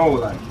even know,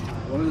 like.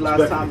 When was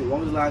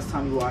the last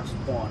time you watched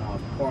porno?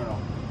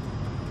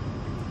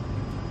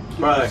 Keep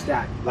it Right.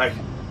 stacked. Like,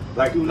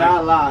 Do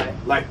not lie.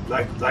 like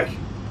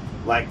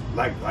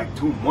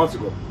 2 months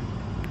ago.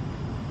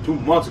 2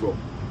 months ago.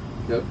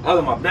 Yep. I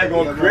was my back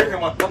going Yeah, crazy. bro.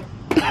 My thumb.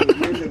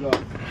 Years ago.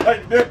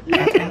 Hey,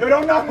 they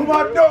don't knock on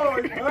my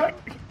door. Huh?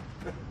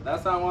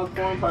 Last time I was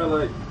born,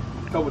 probably like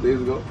a couple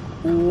days ago.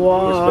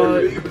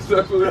 What?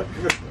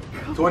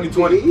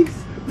 2020.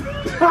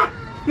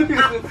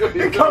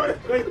 They coming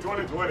straight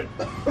 2020.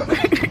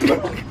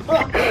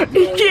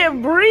 He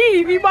can't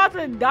breathe. He about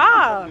to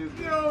die.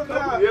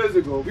 Couple years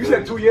ago. You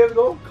said 2 years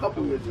ago?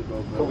 Couple years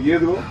ago, bro. Couple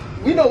years ago?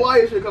 We know why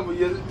you should a couple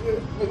years.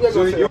 Maybe I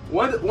So go say.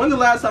 When the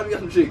last time you got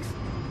some chicks?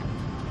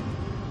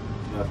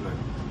 Nothing.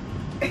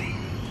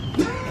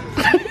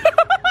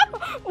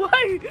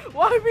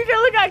 BJ,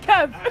 look at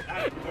Kev.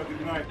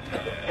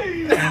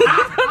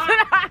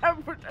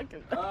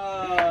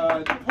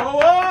 Pull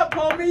up,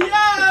 pull me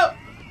up.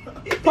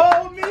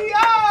 Pull me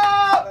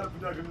up.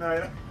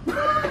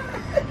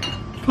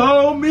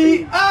 Pull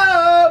me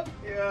up.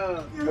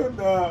 Yeah.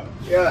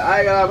 Yeah, I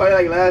ain't gonna lie,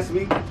 like last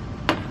week.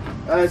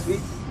 Last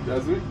week?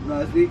 Last week?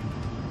 Last week?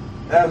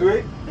 Last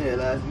week? Yeah,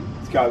 last week.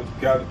 It's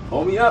Calvin.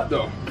 Pull me up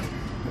though.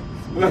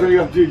 I'm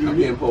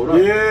getting pulled up.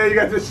 Yeah, you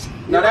got this.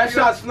 Now that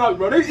shot snuck,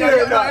 bro. That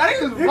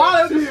nigga's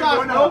wild with the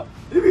shots, bro.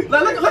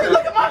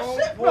 Look at my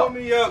shit, bro. Pull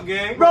me up,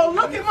 gang. Bro,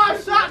 look at my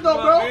shot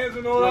though, bro. My mans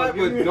and all that,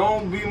 but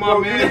don't be my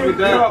man with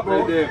that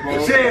right there,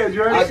 bro. Cheers,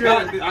 you right?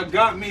 I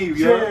got me, yo.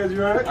 Cheers,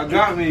 you right? I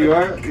got me, you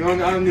right? I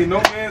don't need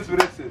no mans for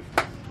this shit.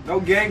 No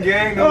gang,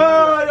 no.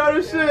 Oh, yo,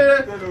 this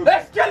shit.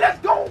 Let's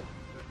go.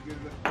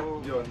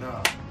 Yo,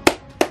 nah.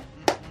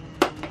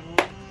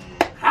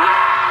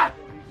 Ah!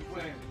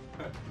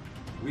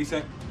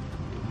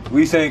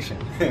 We sanction.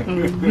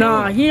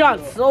 Nah, he got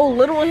so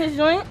little in his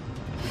joint.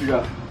 I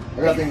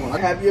got thing one.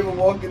 Have you ever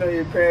walked in on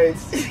your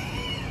parents?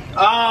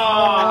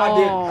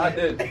 I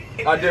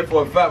did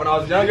for a fact when I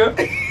was younger.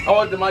 I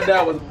walked in, my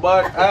dad was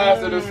butt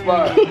ass in the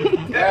spot.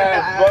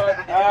 Ass,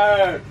 butt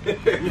ass.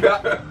 You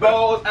got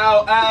balls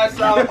out, ass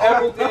out,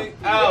 everything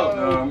out.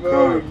 No, I'm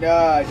cool.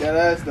 Nah,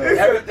 that's the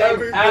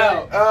everything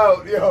out.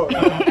 Out, yo.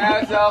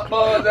 Ass out,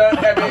 balls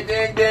out,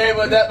 everything there,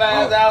 but that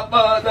ass out,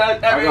 balls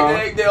out,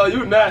 everything there. Oh,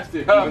 you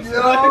nasty, huh?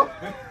 Yo.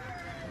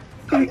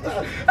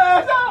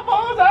 Ass out,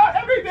 balls out,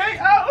 everything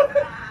out.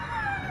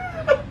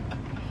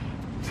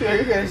 Are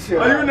you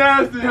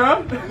nasty,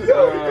 huh? Yo,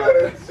 you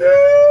gotta chill.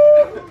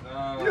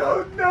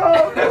 Yo, no.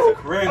 That's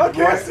cringe, I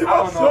can't see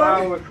my son. I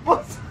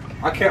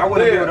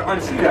wouldn't be able to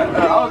unsee that. I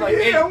was like,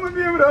 Yeah, I wouldn't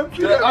be able to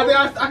unsee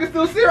that. I can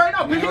still see it right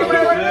now. Pinky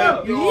right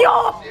now.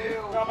 Yo!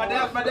 My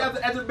dad's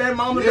at the bed,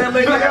 mom's bed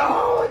lady. Bro,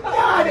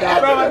 my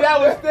dad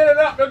was standing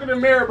up, looking in the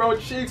mirror, bro,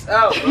 cheeks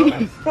out, bro.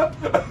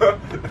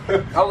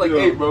 I was like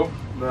 8, bro.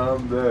 Nah,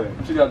 I'm dead.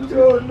 She got this.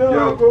 Yo, no,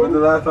 Yo, bro. when's the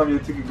last time you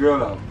took a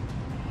girl out?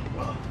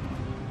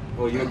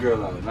 Oh, your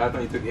girl out. Last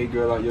time you took a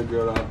girl out, your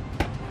girl out.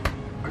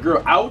 A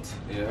girl out?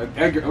 Yeah,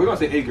 we're gonna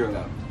say a girl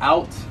out.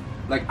 Out?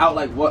 Like out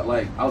like what?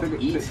 Like out Take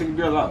to eat? a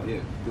girl out,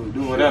 yeah.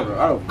 Do whatever.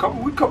 I don't.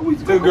 Couple weeks ago.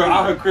 Take a girl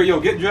out her crib, yo,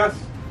 get dressed.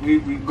 We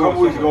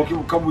Couple weeks ago.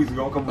 Are we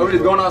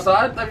just going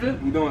outside type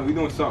shit? We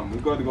doing something.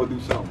 We got to go do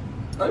something.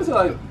 I just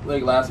said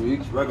like last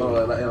week.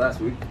 Regular. Oh, like last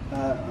week.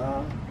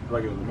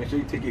 Regular. Make sure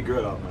you take your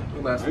girl out,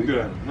 man. Last I ain't week.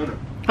 do that. No.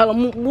 Hello,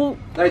 move.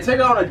 Like take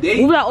her on a date.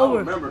 Move that I don't over.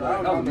 remember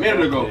that. That was a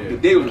minute ago. Yeah. The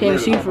date was a Can't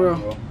minute see ago. for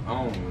real. I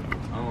don't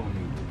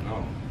need no.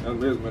 That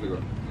was a minute ago.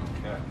 No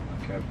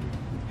cap.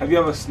 Have you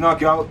ever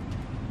snuck out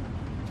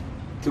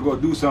to go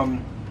do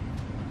something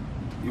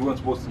you weren't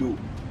supposed to do?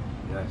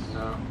 Yes.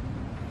 No.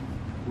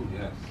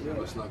 Yes.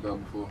 Never snuck out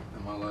before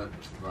in my life.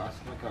 Bro, I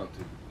snuck out to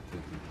do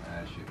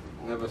bad shit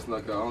before. Never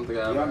snuck out. I don't think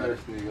I ever had to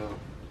sneak out.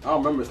 I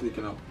don't remember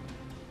sneaking out.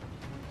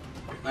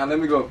 Now let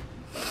me go.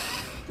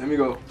 I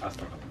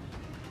snuck out.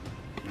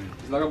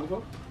 You snuck out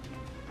before?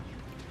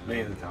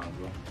 Millions of times,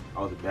 bro. I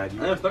was a bad I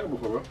youth. never snuck out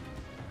before, bro.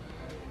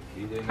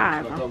 You didn't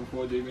Alright, snuck bro. out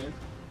before, J-Man?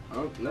 I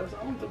don't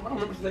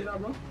remember sneaking out,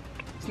 bro.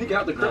 Sneaking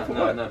out the crib for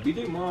what? Nah.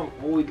 BJ mom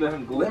always let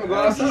him go. Let me go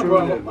outside,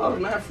 bro. I was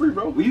not free,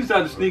 bro. We used to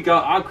have to sneak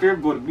out our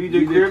crib, go to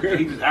BJ crib.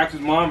 He just asked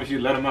his mom and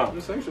she'd let him out.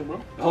 I'm sexual,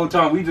 bro. The whole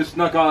time we just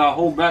snuck out our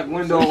whole back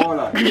window, all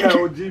that. Yeah,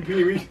 old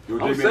GP. Yo,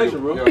 I'm J-Man, sexual,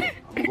 bro. yo, I'm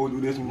gonna go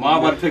do this. Mom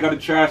about to take out the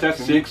trash at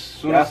 6.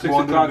 Soon as 6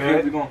 o'clock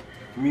hits, we gonna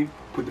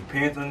put the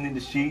pants underneath the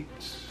sheet.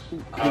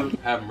 Have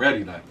them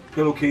ready, like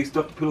pillowcase,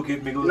 stuff the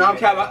pillowcase, make a little. No, I'm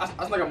cap.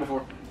 I snuck out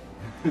before.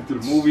 to the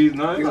movies,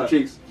 no. Get some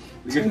cheeks.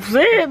 I'm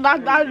saying, I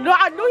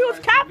knew he was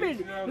capping.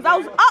 Because I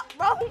was up,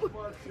 bro. You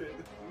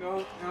know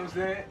what I'm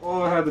saying?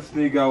 Or I had to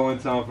sneak out one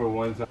time for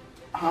one time.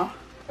 Huh?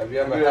 Have you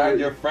ever had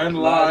your friend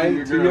lie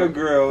to your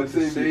girl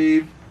to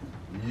save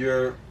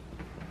your...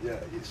 Yeah,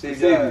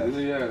 save you.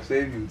 Yeah,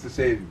 save you.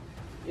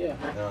 Yeah. You know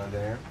what I'm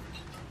saying?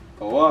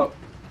 Pull up.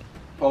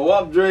 Pull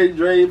up,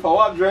 Dre. Pull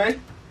up, Dre.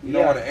 You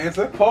don't want to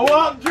answer? Pull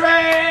up,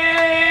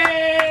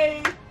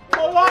 Dre!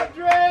 Pull up,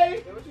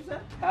 Dre! What you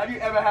said? Have you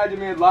ever had your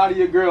man lie to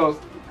your girls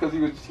because he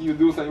was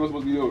doing something he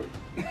wasn't supposed to be doing?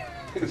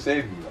 To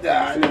save you. Nah.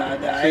 I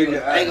ain't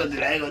gonna do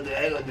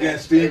that. Yeah,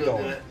 Steve though.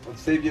 To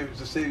save your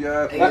ass.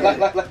 Yeah,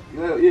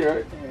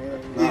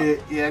 right?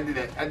 Yeah, I did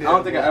that. I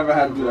don't think I ever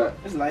had to do that.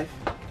 It's life.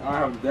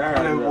 I don't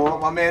have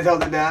My man's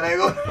held it down. I ain't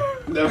gonna.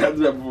 never had to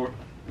do that before.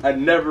 I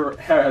never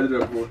had to do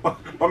that before.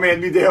 My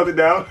man BJ held it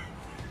down.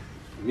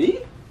 Me?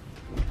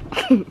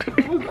 What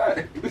was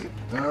that?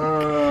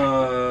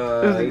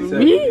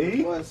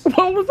 Me? What?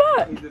 What was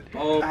that?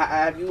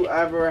 Have you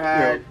ever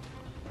had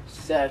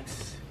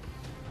sex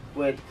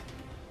with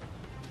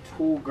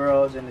 2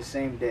 girls in the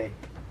same day?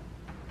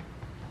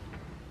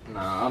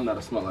 Nah, I'm not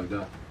a smut like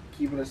that.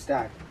 Keep it a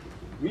stack.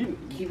 Me?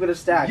 Keep it a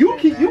stack. You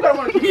gotta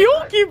want to keep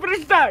You keep it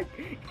a stack.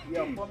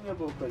 Yo, put me up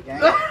real quick,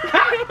 gang.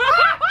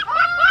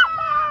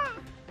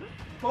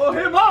 Pull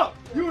him up!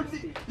 You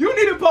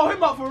need to pull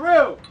him up for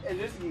real! And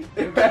this is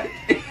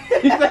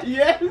He said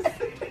yes!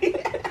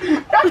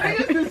 That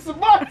nigga's just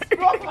smart,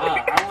 bro!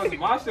 I wasn't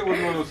my shit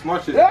wasn't on no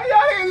smart shit. Yeah,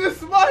 y'all niggas is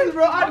smart,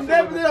 bro. I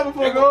never did that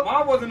before, bro.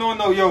 Mine wasn't on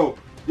no yo.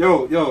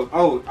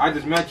 Oh, I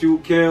just met you,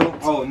 Kill.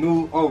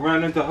 Oh,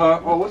 ran into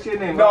her. Oh, what's your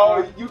name?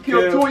 No, you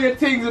killed 2 of your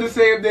things in the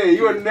same day.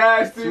 You a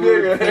nasty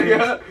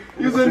nigga.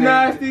 You's a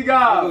nasty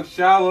guy. A little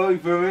shower, you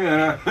feel me?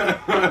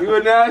 You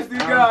a nasty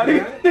guy.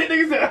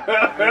 Nigga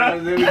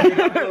said.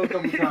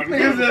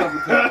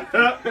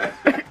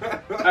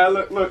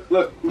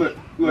 Look.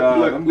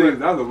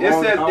 It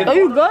says, Are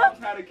you good?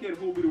 Had a kid,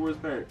 who will be the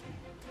worst parent?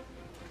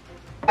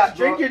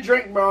 Drink your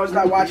drink, bro. It's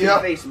not watching your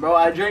face, bro.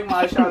 I drank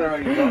my shot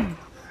already, bro.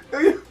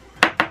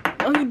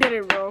 Oh, he did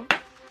it, bro.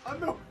 I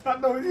know.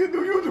 You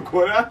knew you was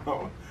recording.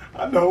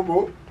 I know,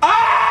 bro.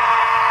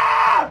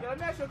 Ah! Yo, let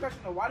me ask you a question,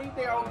 though. Why do you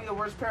think I would be the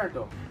worst parent,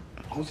 though?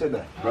 Who said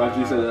that? Bro,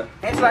 you said that.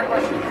 Answer that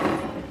question.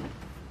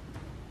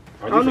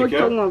 I don't know what you're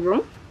talking about,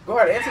 bro. Go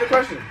ahead, answer the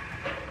question.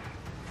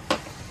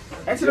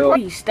 Answer the Oh,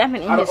 question. he's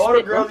stepping in Out his of all the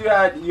spit, girls you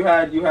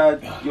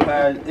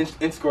had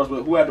intercourse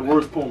with, who had the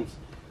worst poems?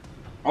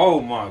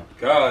 Oh my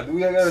God, do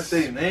we gotta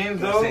say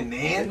names though? Say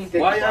names?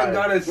 Why y'all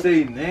gotta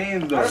say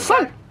names though?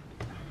 Son.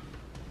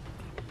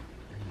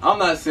 I'm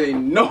not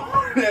saying no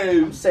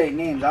names. I'm saying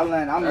names. I'm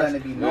letting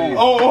it be known.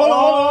 Oh, hold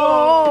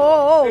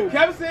on. Oh. If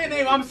Kevin say a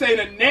name, I'm saying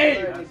a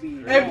name.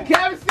 If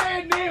Kevin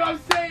say a name, I'm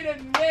saying a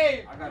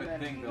name. I gotta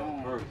think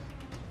though first.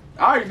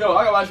 I already know.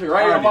 I got my shit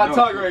right here on my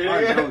tongue right I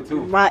already here. know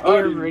too. My I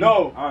already ear ring.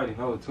 know. I already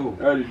know too.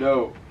 I already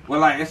know. Well,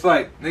 like it's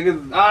like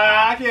niggas.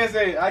 I can't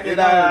say it. I can't.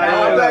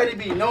 I'm letting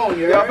it be known,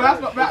 you Yo, heard?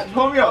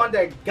 hold me up. On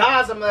the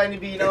guys, I'm letting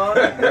it be known.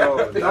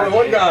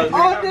 What guy?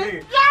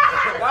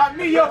 Not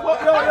me, yo,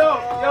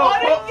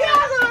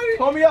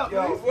 pull me up,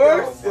 please.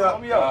 Pull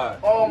me up.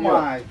 Oh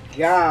my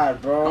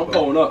God, bro. I'm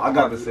pulling up. I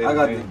got to say. I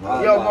got the name, the-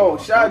 bro. Yo, bro,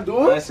 should I do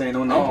I it? ain't saying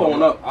no I'm name.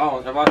 pulling up. I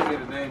don't. If I say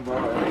the name, bro.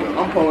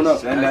 I'm pulling up.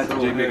 Send that to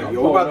That's J so Big. big.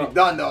 Yo, we about to be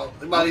done though.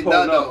 We about to be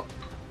done though.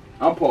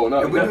 I'm pulling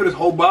up. If we do this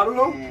whole bottle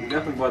though, We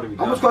definitely about to be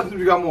how done. much questions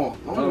we got more?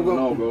 I don't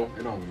know, bro.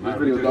 It don't This matter.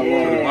 video Just done. to the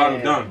Yeah.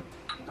 bottom done. To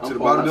the I'm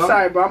bottom I'm done?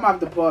 sorry, bro. I'm gonna have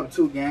to pull up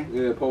too, gang.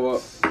 Yeah, pull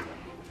up.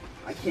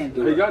 I can't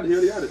do He it. got it. He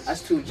already got it.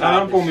 That's too Nah,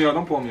 don't pull childish. me out.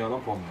 Don't pull me out.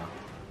 Don't pull me out.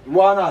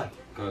 Why not?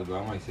 Cause bro,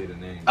 I might say the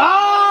name.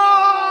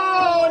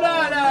 Oh,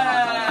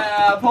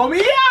 nah. Pull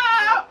me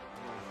out.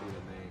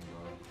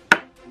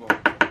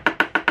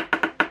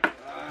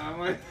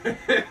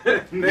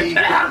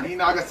 He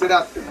not gonna sit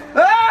up.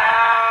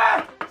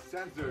 Ah!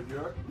 Censored, you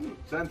heard?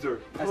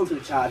 Censored. That's too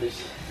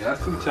childish.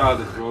 That's too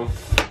childish, bro.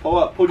 Pull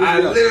up. Pull your I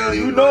shit up. literally.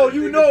 You know who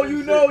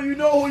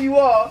you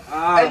are,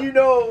 and you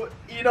know.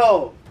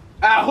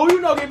 Who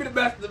you know gave me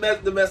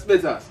the best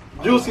spit toss?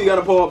 Juicy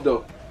gotta pull up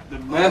though. The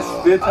best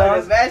bitch Oh,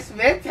 house. the best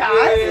fit Yo,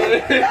 you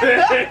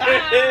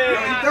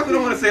definitely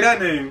don't want to say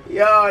that name.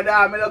 Yo,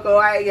 nah, me look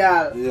white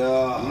guy.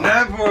 Yeah.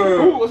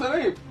 Never. Ooh, what's her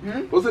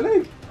name? What's her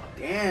name?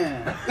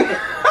 Damn.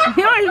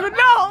 You don't even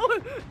know.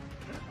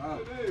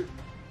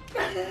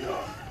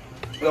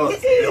 Yo,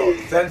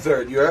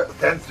 censored, you heard?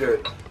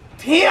 Censored.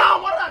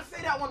 Damn, why did I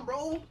say that one,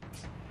 bro?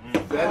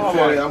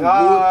 Censored. I'm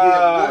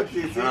God.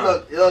 Gucci.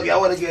 See, look,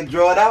 y'all wanna get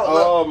drawn out?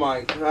 Look, Oh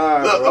my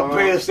God, look, bro. I'm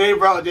playing the same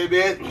route, J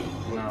man.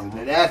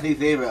 That's the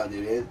same route,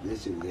 J man.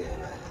 This shit is there,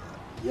 man.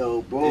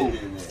 Yo, bro.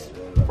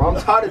 Bro,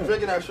 I'm tired of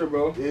drinking that shit,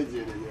 bro. This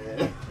shit is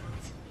there.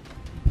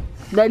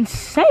 Then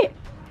say it.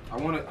 I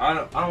want to. I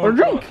don't Or want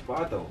to drink.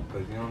 spot though,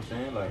 cause you know what I'm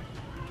saying. Like,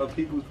 some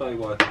people's probably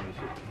watching this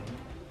shit.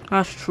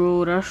 That's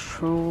true. That's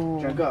true.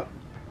 Drink up.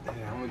 Yeah,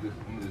 I'm gonna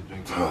just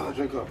drink.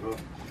 Drink up, bro.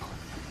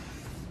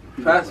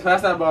 Pass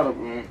that bottle,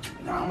 bro.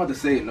 Nah, I'm about to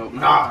say it. No,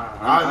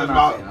 I was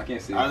about- I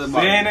can't say I was it.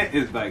 about- Saying it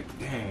is like,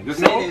 damn. Just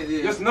Saying know, it,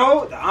 yeah. just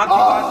know the auntie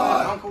watching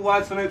it, uncle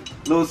watching it,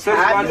 little sis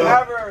Have watching you it,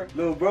 ever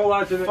little bro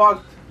watching it.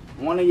 fucked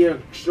one of your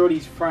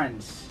shorty's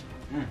friends?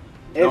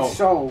 If No.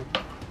 so,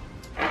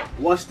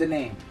 what's the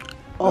name?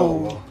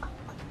 Oh.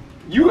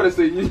 You gotta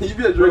say you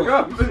better drink Bro,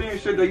 up. you saying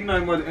shit that you not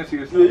even want to answer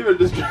yourself. Yeah, you better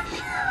just drink.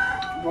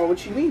 Bro,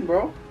 what you mean,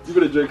 bro? You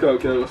better drink up,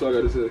 Kevin. That's all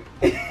I gotta say.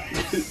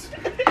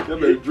 You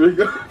better drink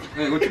up.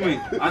 Hey, what you mean?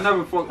 I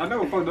never fucked none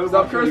of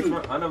Stop my cursing.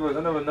 friends. I never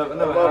had Bro,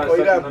 sex you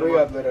with gotta none of bring my-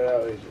 up better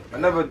that I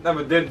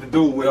never did the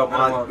do with Yo,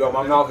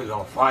 my mouth is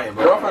on fire,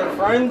 bro. Girlfriend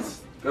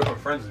friends? girlfriend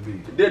friends to be.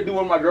 Did do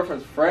one of my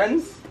girlfriend's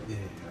friends? Yeah.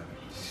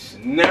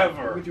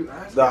 Never. Would you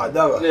ask? Nah,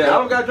 never. Yeah, I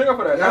don't gotta drink up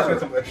for that. That's Never.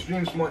 some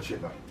extreme smart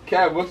shit, man.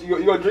 Kev, what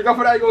you gonna drink up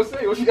for that? You gonna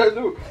say? What you gotta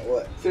do?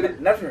 What? Say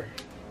that. Never.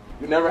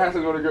 You never had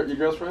sex with your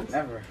girl's friends?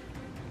 Never.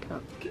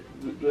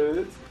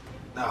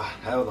 Nah,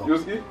 hell no.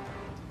 Yuski?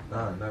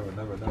 Nah,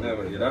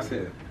 never. Yeah, that's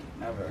it.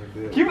 Never.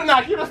 Keep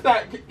it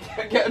stack.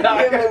 Get nah,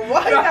 Yeah, but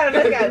why you gotta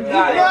look at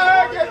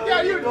that?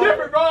 Yeah, you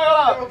different,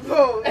 bro.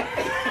 Bro.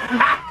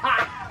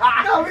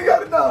 No, we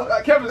gotta know.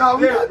 Kevin's No,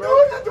 we different, gotta bro.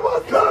 do that to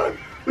our son.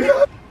 We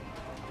gotta.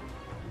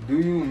 Do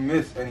you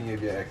miss any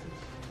of your exes?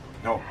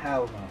 No.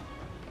 Hell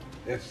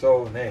no. If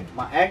so, name.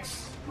 My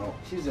ex, No.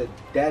 she's a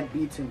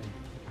deadbeat to me.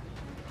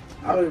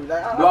 I don't even. Do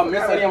I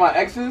miss any of my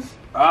exes?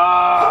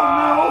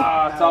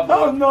 Tough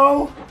Oh one.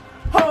 no.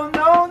 Oh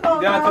no, no,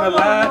 You down to the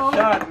last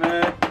shot,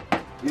 man.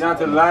 You down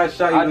to the last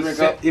shot. I drink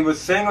up. He was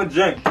single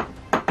drink.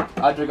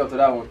 I drink up to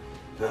that one.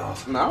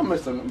 Nah, I don't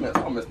miss them. I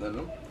don't miss none of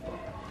them.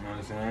 Nah, know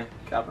what I'm saying?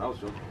 Captain, I was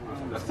joking.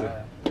 That's it.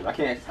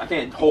 I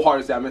can't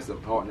wholeheartedly say I missed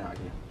him. Oh, no, I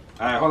can't.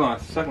 Alright, hold on.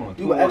 It's the second one.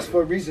 You were X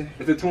for a reason.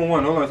 It's a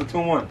 2-1. Hold on, it's a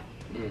 2-1.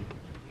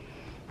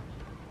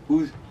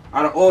 Who's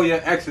out of all your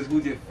exes?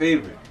 Who's your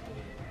favorite?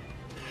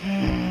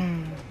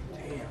 Damn.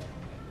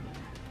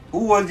 Who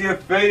was your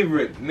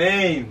favorite?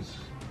 Names.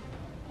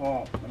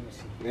 Oh, let me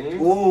see.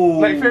 Names? Ooh.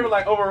 Like favorite,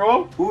 like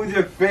overall? Who's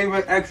your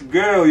favorite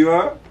ex-girl? You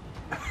are?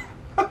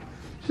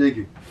 Shake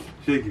it,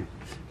 shake it,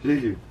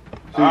 shake it.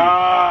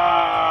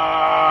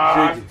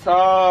 Ah, Shake it.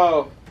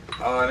 tough.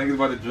 Oh, niggas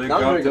about to drink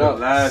I'm up to drinking the up.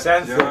 last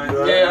Sensitive, joint.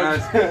 bro. Yeah,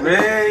 That's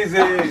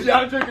crazy.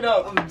 I'm drinking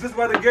up. I'm just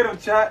about to get him,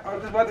 chat. I'm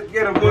just about to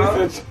get him,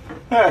 bro.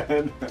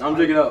 I'm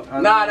drinking up.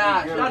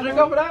 Nah. Should I drink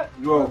up for that?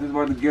 Yo, just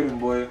about to get him,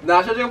 boy.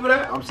 Nah, should I drink up for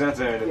that? I'm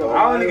sensitive.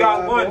 I only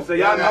got one, so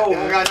y'all know.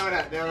 They gotta know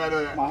that. They gotta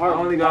know that. My heart, I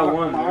only got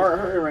one, My man. heart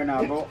hurting right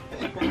now, bro.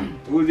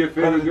 Who's your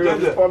favorite girl?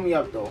 Just pour me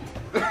up, though.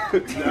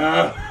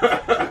 Nah.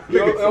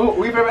 Yo,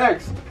 we favorite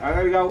ex. I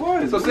already got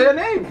one. So say a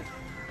name.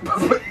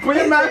 Put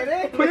your mask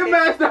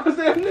down,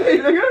 say a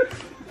name, nigga.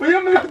 Put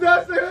your mask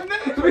down, say a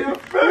name. We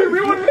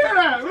want to hear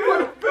that.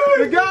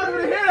 The guys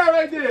want to hear that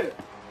right there.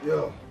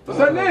 Yo. What's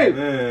her name?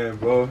 Man,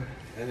 bro.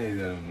 That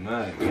nigga's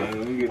nice, man.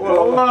 Let me get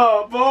Pull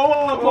up,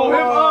 pull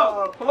him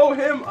up. Pull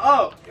him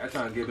up. Y'all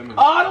trying to get them in.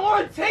 Oh, I don't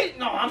want to take.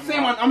 No, I'm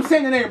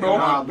saying the name, bro.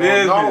 Nah,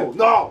 business.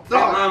 no.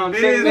 I'm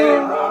saying the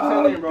name, bro.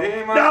 I'm saying the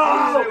name, bro. Damn,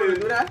 No.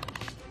 Do that?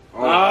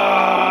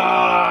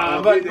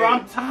 But bro,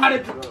 I'm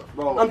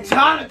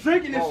tired of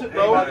drinking this shit,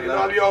 bro. Bobby.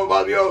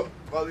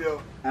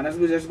 And that's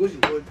Gucci.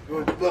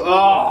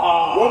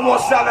 One more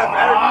shot left for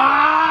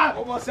everybody.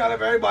 One more shot left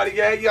for everybody,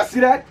 gang. Y'all see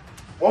that?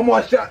 One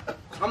more shot.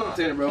 I'm not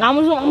saying it, bro. I'm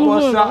One more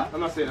doing shot. I'm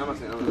not saying it. I'm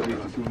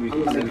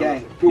the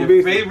gang. Your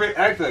favorite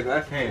ex, like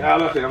that's him. I'm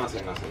not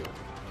saying it.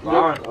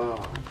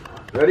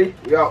 Ready?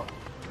 Yo.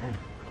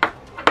 I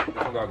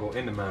gotta go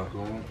in the mouth,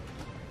 bro.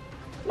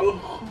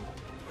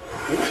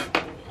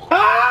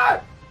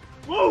 Ah!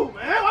 Whoa,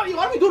 man. Why do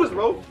we do this,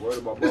 bro? Word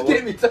of my This mother.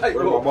 getting me tight,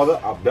 Word of my bro. mother.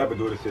 I'll never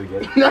do this shit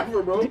again.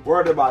 Never, bro.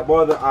 Word of my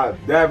mother. I'm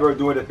never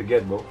doing this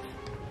again, bro.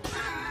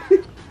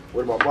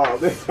 Word of my mom.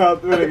 This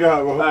sounds really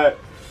good, bro. Alright.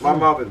 My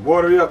mouth is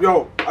watering up.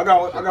 Yo, I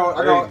got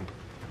one.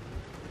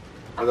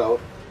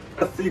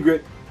 A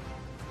secret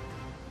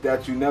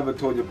that you never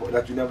told your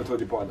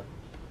partner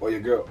or your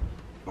girl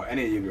or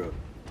any of your girls.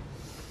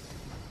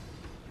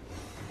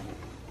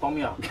 Pull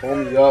me up. Pull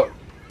me up.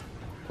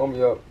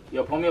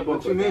 Yo, pull me up.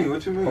 What you mean?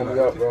 What you mean? Pull me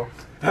up, bro.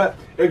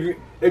 if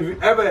you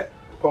ever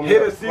Pull me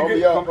hit up. a Pull secret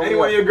me up. from Pull any me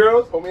one of up. your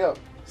girls, Pull me up.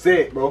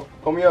 say it, bro.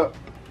 Pull me up.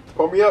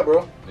 Pull me up,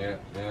 bro. Yeah.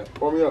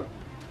 Pull me up.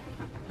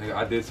 Nigga,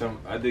 I did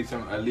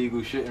some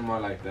illegal shit in my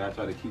life that I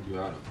try to keep you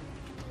out of.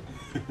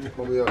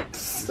 Pull me up.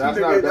 That's not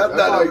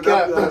like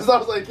cap. That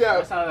sounds like cap.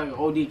 That sounds like an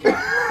OD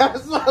cap. That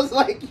sounds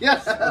like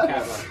yes.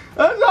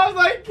 That sounds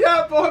like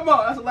cap. Pull him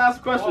up. That's the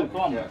last question.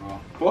 Pull me up, bro.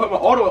 Pull him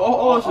up. All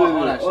that shit.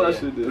 all that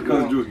shit.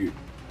 Because Juicy,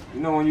 you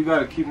know when you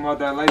gotta keep him out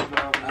that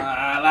lifestyle.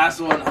 Last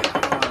one.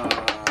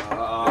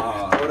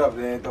 What up,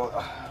 man? Throw it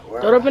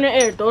up in the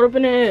air. Throw it up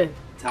in the air.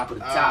 Top of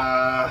the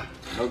top.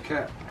 No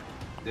cap.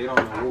 They don't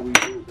know what we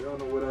do. They don't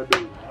know what I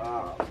do.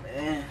 Oh,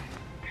 Man.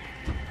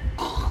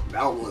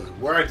 that was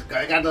words.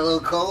 I got the little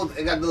cold.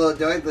 I got the little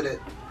joint with it.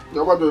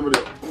 Yo, I'm about to do the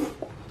video.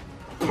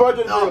 About to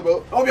do the video, bro.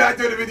 Hope y'all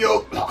do the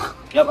video.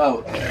 Yep,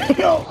 out.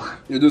 Yo.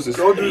 You do this.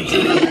 Don't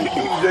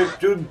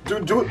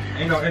do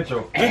Ain't no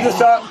intro. the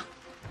shot.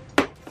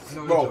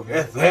 No Bro, intro.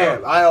 it's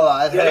him. I know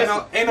that.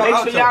 Ain't no Make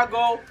sure outro. y'all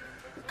go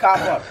cop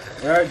up.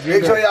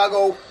 Make sure y'all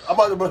go. I'm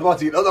about to brush my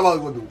teeth. That's what I'm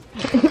about to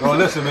go do. Oh,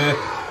 listen, man.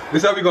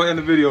 This is how we gonna end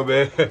the video,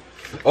 man.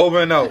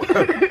 Over and out.